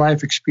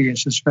end-of-life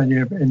experiences, when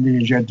you're in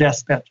your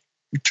deathbed,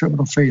 the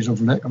terminal phase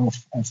of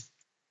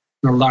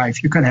your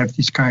life, you can have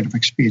these kind of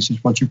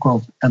experiences, what you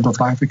call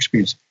end-of-life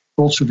experience.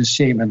 Also the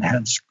same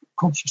enhanced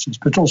consciousness,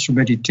 but also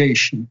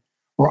meditation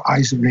or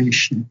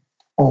isolation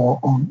or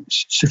on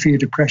severe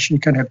depression, you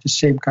can have the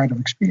same kind of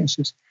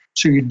experiences.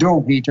 So you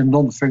don't need a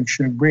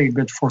non-functioning brain,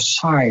 but for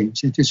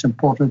science, it is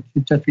important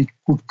that we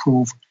could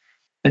prove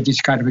that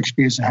this kind of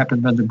experience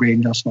happens when the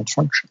brain does not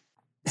function.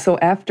 So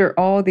after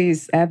all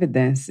these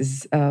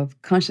evidences of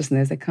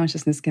consciousness, that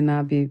consciousness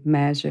cannot be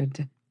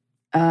measured,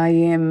 I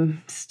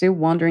am still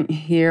wondering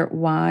here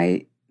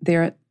why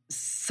there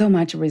so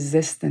much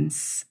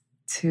resistance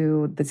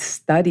to the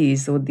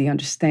studies or the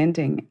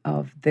understanding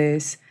of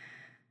this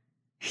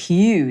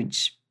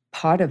huge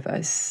part of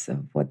us,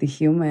 of what the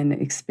human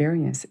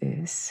experience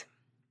is.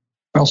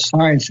 Well,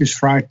 science is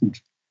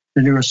frightened.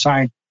 The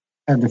neuroscience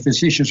and the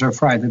physicians are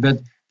frightened. But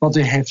what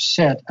they have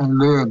said and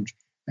learned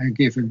and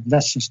given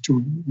lessons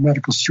to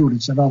medical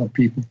students and other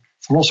people,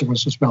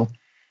 philosophers as well,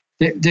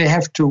 they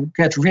have to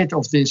get rid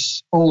of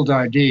this old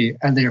idea,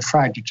 and they are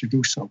frightened to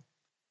do so.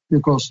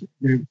 because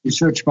the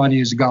research money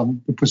is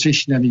gone, the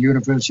position in the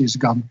university is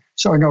gone.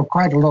 So I know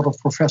quite a lot of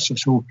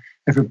professors who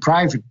have a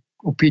private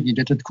opinion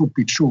that it could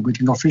be true, but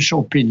an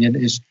official opinion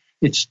is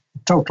it's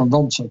total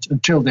nonsense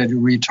until they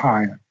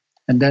retire.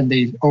 And then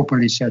they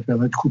openly said,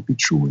 well, it could be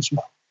true as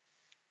well.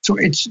 So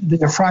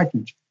they're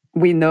frightened.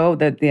 We know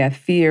that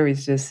fear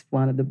is just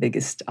one of the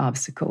biggest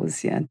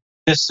obstacles. Yeah.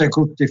 That's a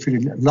good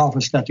definition. Love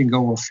is letting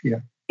go of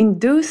fear.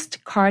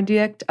 Induced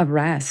cardiac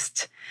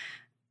arrest.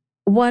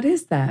 What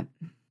is that?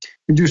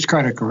 Induced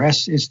cardiac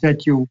arrest is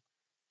that you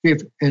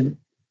give a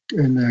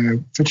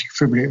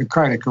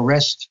cardiac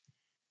arrest.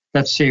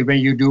 Let's say when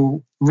you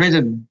do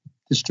rhythm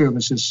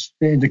disturbances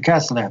in the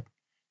cath lab,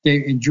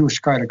 they induce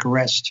cardiac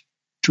arrest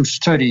to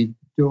study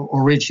the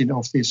origin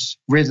of these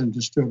rhythm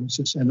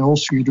disturbances. And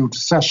also you do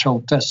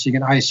threshold testing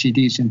in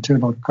ICDs,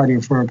 internal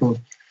cardioverter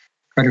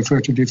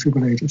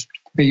defibrillators.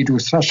 When you do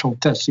threshold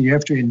testing, you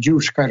have to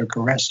induce cardiac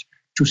arrest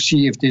to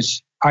see if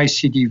this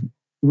ICD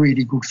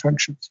really good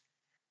functions.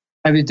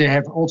 I mean, they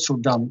have also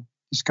done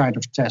this kind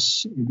of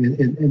tests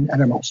in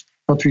animals.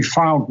 What we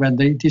found when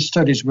these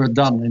studies were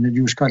done in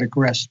induced cardiac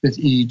arrest with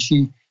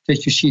EEG,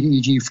 that you see the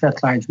EEG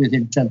flatlines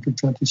within 10 to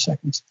 20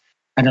 seconds.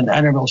 And in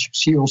animals, you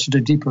see also the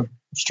deeper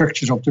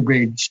structures of the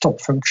brain stop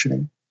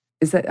functioning.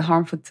 Is that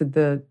harmful to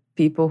the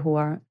people who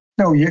are?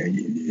 No,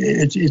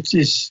 it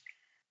is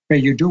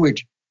when you do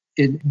it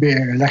in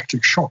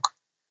electric shock.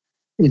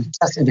 In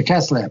the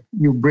cath lab,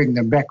 you bring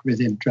them back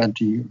within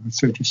 20 or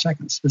 30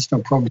 seconds. There's no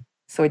problem.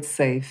 So it's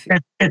safe.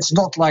 It's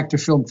not like the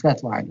film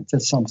Flatline.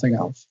 That's something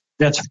else.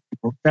 That's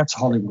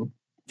Hollywood.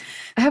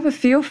 I have a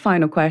few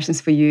final questions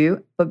for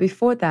you. But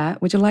before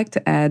that, would you like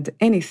to add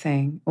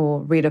anything or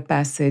read a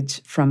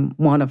passage from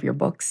one of your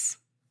books?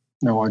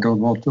 No, I don't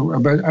want to.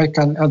 But I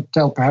can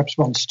tell perhaps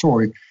one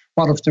story.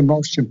 One of the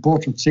most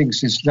important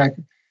things is like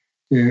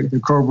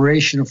the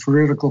corroboration of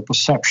veridical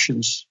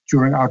perceptions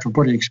during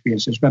out-of-body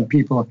experiences. When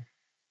people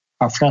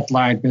are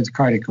flatlined with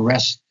cardiac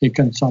arrest, they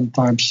can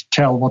sometimes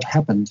tell what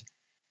happened.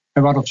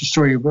 And one of the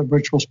stories,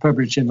 which was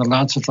published in the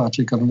Lancet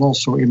article and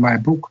also in my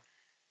book,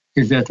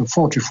 is that a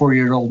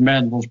 44-year-old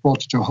man was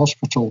brought to the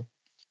hospital.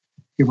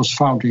 He was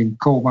found in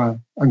coma,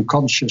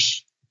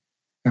 unconscious,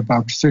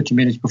 about 30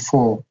 minutes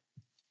before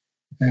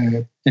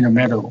in a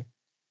meadow.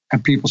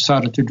 And people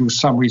started to do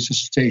some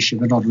resuscitation,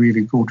 but not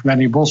really good. When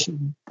he was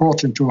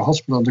brought into a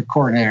hospital in the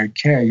coronary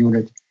care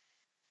unit,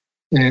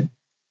 his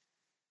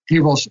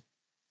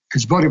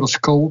body was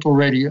cold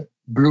already,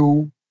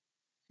 blue.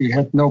 He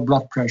had no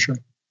blood pressure.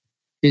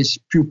 His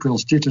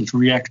pupils didn't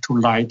react to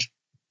light.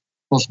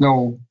 There was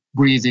no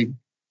breathing,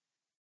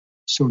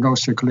 so no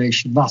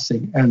circulation,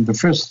 nothing. And the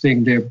first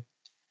thing the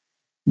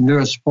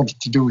nurse wanted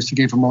to do is to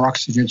give him more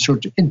oxygen. So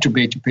to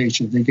intubate the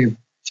patient, they gave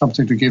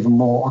something to give him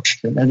more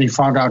oxygen. And they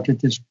found out that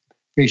this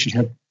patient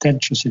had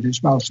dentures in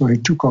his mouth, so he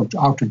took out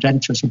the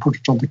dentures and put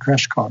it on the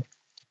crash cart.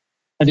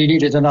 And he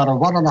needed another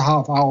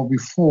 1.5 hours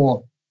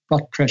before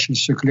blood pressure and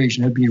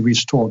circulation had been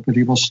restored, but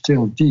he was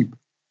still deep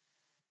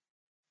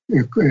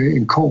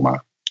in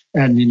coma.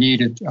 And he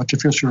needed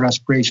artificial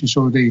respiration,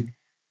 so they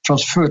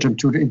transferred him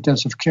to the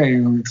intensive care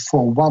unit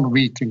for 1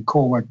 week in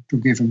coma to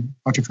give him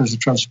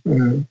artificial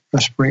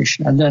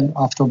respiration. And then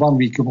after 1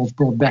 week, he was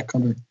brought back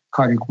on the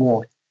cardiac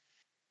ward.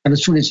 And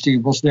as soon as he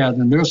was there,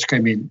 the nurse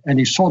came in, and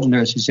he saw the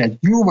nurse. He said,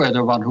 "You were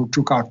the one who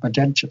took out my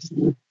dentures."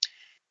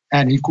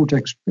 And he could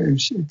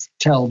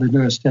tell the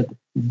nurse that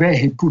where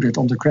he put it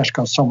on the crash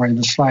cart, somewhere in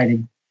the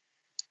sliding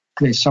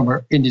place,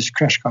 somewhere in this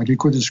crash cart, he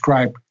could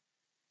describe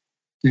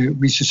the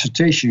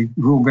resuscitation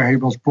room where he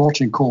was brought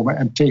in coma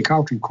and taken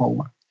out in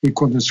coma. He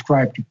could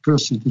describe the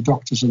person, the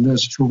doctors and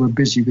nurses who were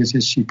busy with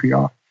his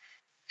CPR.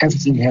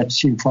 Everything he had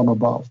seen from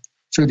above.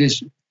 So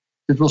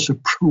it was a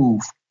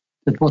proof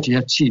that what he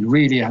had seen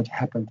really had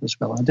happened as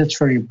well. And that's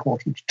very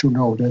important to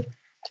know, that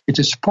it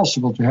is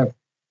possible to have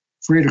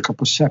veridical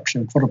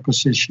perception for a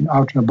position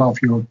out and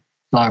above your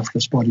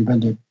lifeless body when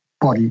the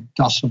body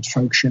doesn't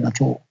function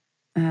at all.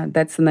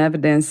 That's an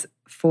evidence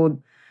for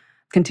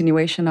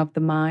continuation of the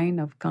mind,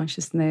 of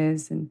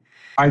consciousness. And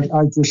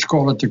I just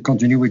call it the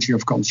continuity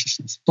of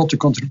consciousness, not the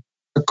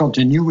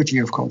continuity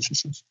of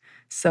consciousness.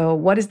 So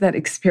what is that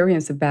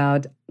experience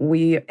about?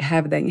 We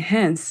have the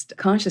enhanced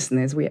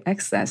consciousness, we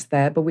access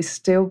that, but we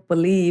still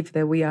believe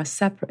that we are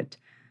separate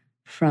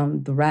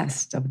from the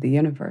rest of the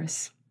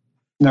universe.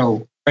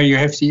 No, when you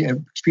have the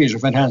experience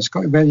of enhanced,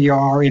 when you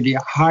are in the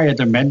higher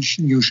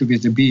dimension, usually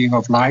with the being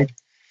of light,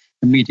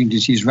 and meeting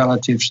deceased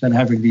relatives and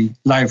having the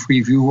live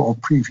review or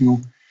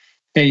preview,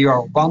 then you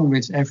are one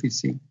with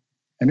everything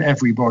and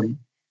everybody.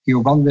 You're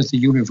one with the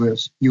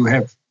universe. You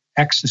have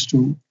access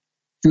to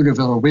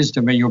universal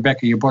wisdom. When you're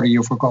back in your body,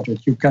 you forgot it.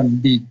 You can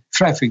be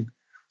traveling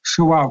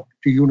throughout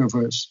the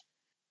universe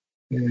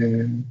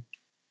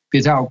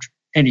without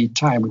any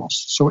time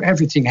loss. So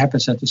everything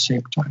happens at the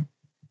same time,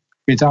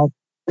 without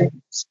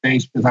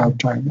space, without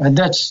time. And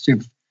that's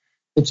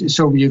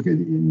so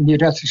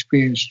near-death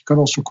experience you can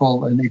also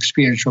call an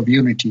experience of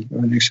unity or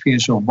an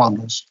experience of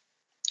oneness,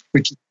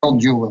 which is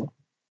non-dual.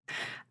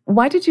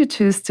 Why did you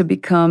choose to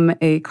become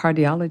a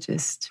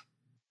cardiologist?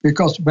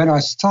 Because when I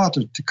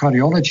started the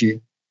cardiology,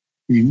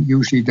 We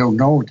usually don't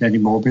know it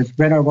anymore. But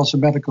when I was a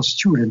medical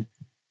student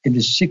in the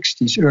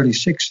 60s, early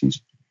 60s,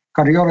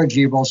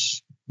 cardiology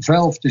was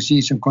valve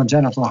disease and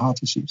congenital heart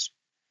disease.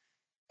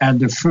 And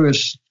the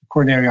first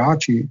coronary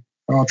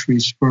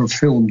arteries were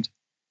filmed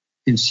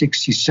in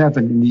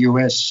 67 in the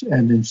US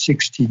and in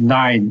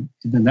 69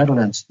 in the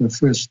Netherlands. The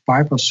first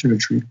bypass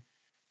surgery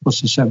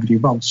was in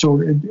 71.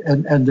 So,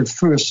 and the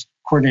first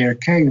coronary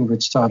care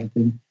unit started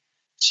in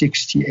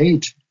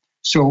 68.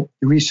 So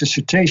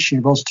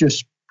resuscitation was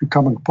just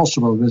becoming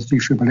possible with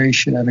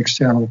defibrillation and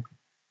external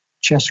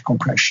chest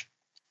compression.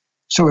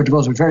 So it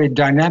was a very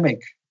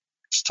dynamic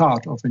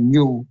start of a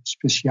new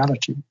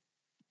specialty.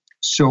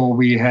 So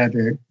we had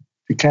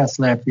the cath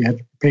lab, we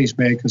had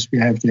pacemakers, we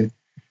had the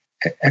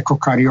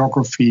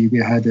echocardiography, we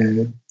had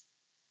the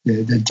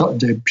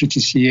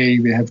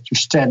PTCA, we have the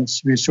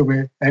stents.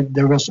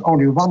 There was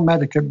only one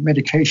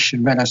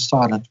medication when I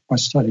started my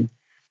study.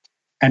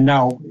 And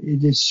now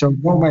it is so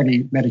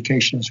many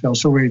medications as well.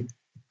 So we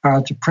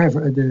had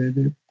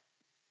the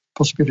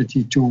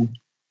possibility to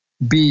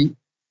be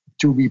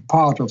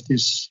part of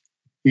this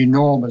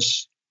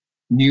enormous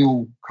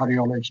new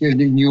cardiology,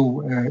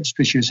 new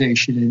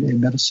specialization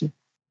in medicine.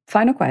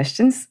 Final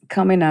questions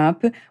coming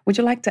up. Would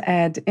you like to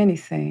add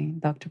anything,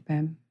 Dr.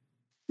 Pam?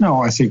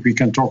 No, I think we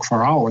can talk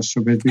for hours,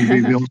 so but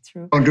we will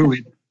do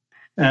it.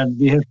 And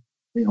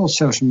we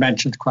also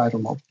mentioned quite a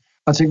lot.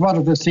 I think one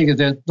of the things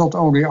that not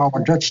only our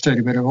Dutch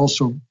study, but there are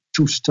also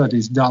 2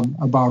 studies done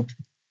about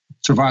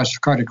survivors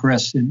of cardiac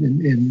arrest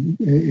in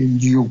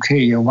the UK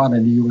and 1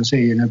 in the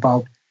USA, and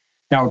about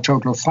now a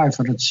total of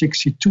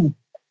 562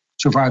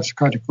 survivors of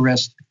cardiac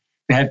arrest.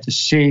 We have the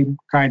same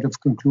kind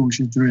of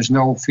conclusion. There is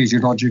no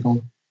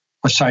physiological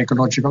or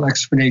psychological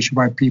explanation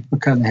why people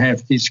can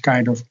have this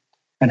kind of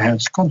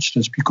enhanced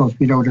consciousness, because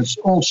we know that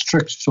all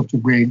structures of the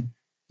brain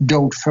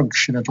don't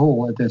function at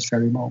all at that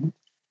very moment.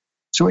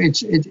 So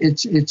it's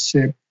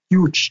a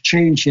huge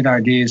change in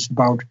ideas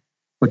about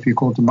what we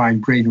call the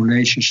mind-brain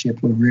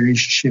relationship, or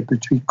relationship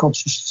between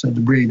consciousness and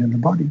the brain and the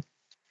body.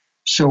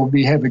 So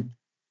we have a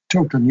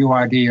total new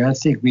idea. I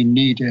think we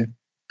need a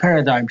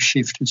paradigm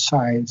shift in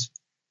science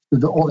to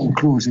the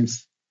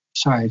all-inclusive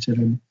science,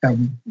 and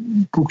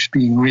books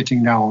being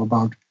written now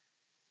about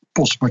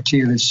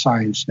post-materialist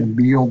science and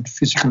beyond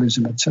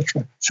physicalism,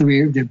 etc. So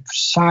the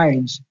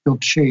science will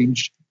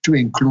change to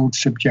include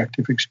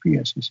subjective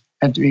experiences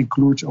and to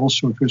include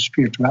also the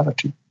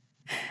spirituality.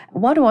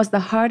 What was the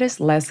hardest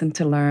lesson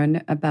to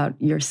learn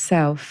about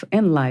yourself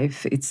and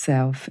life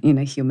itself in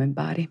a human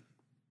body?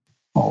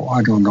 Oh,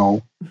 I don't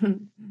know.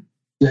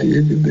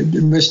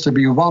 It must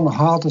be one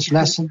hardest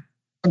lesson.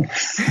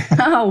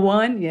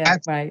 One, yeah,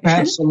 right.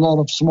 Perhaps a lot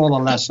of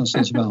smaller lessons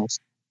as well.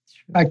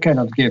 I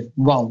cannot give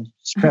one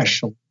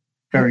special,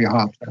 very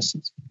hard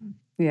lesson.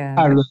 Yeah,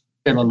 I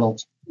learn a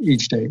lot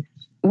each day.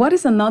 What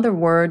is another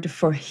word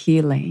for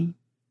healing?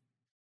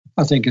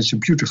 I think it's a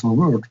beautiful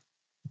word.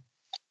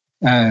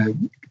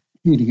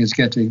 Healing is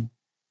getting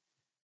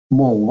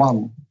more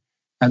one.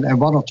 And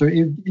one of the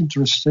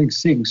interesting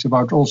things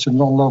about also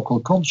non-local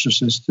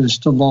consciousness is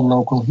the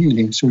non-local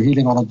healing, so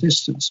healing on a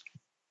distance.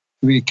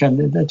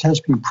 That has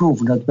been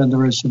proven that when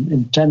there is an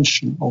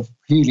intention of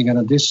healing at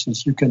a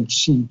distance, you can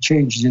see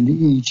changes in the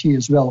EEG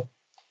as well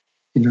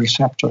in the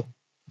receptor.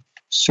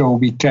 So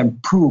we can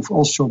prove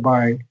also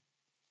by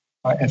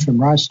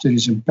fMRI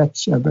studies and PET,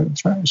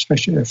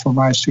 especially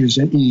fMRI studies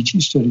and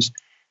EEG studies,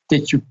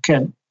 that you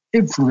can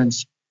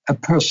influence a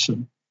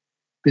person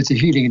with a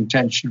healing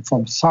intention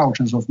from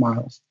thousands of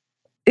miles.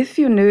 If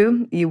you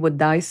knew you would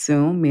die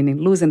soon, meaning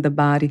losing the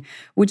body,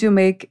 would you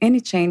make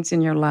any change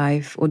in your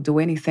life or do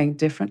anything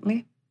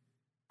differently?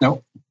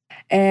 No.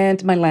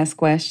 And my last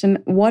question,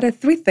 what are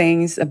 3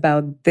 things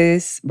about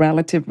this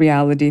relative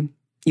reality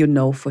you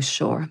know for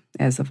sure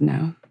as of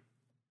now?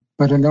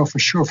 But I know for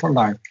sure for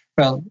life.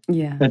 Well,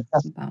 yeah,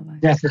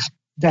 death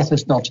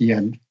is not the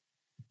end.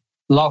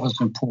 Love is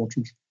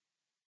important,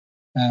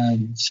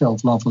 and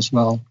self-love as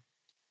well.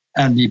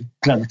 And the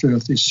planet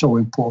Earth is so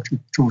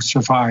important to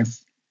survive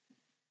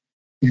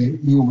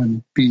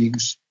human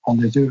beings on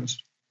this earth.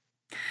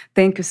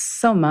 Thank you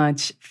so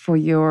much for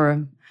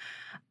your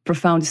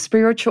profound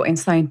spiritual and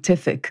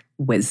scientific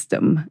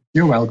wisdom.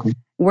 You're welcome.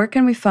 Where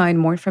can we find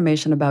more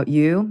information about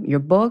you, your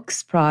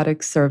books,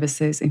 products,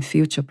 services, and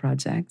future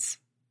projects?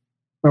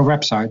 My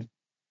website,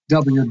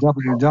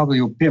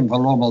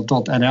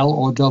 www.pimvanlommel.nl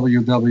or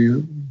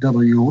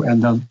www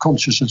and then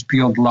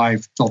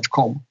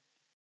consciousnessbeyondlife.com.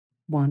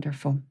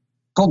 Wonderful.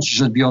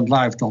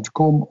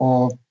 Consciousnessbeyondlife.com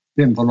or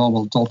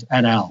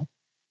pimvanlommel.nl.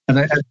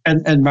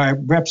 And my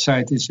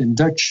website is in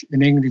Dutch,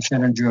 in English,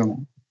 and in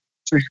German.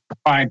 So you can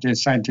find the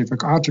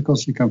scientific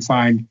articles. You can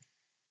find.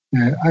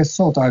 I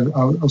thought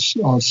I'll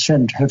have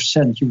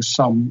sent you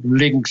some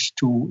links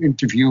to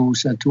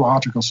interviews and to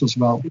articles as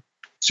well.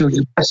 So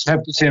you must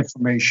have this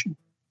information.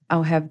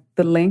 I'll have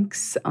the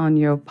links on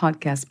your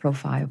podcast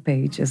profile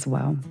page as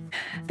well.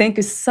 Thank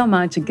you so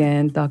much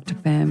again, Dr.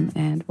 Pam,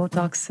 and we'll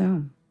talk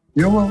soon.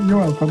 You're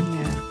welcome.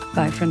 Yeah.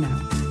 Bye for now.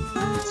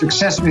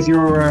 Success with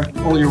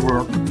all your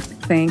work.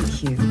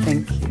 Thank you.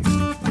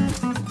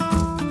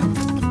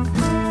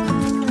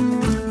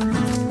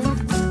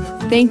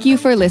 Thank you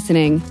for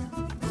listening.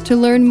 To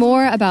learn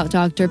more about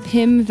Dr.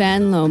 Pim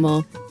van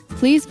Lommel,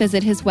 please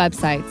visit his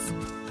websites,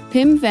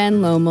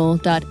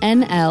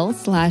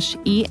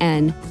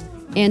 pimvanlommel.nl/en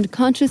and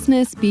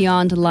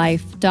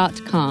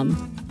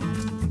consciousnessbeyondlife.com.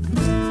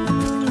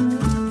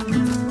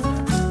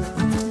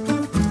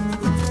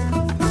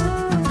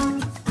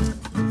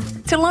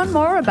 To learn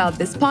more about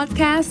this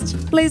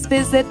podcast, please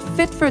visit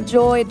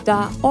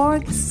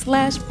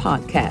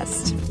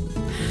fitforjoy.org/podcast.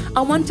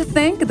 I want to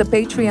thank the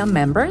Patreon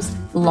members,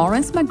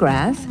 Lawrence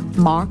McGrath,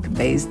 Mark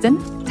Basden,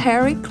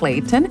 Terry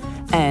Clayton,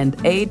 and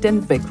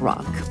Aidan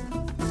Vickrock.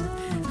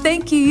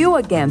 Thank you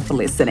again for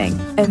listening,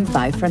 and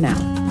bye for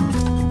now.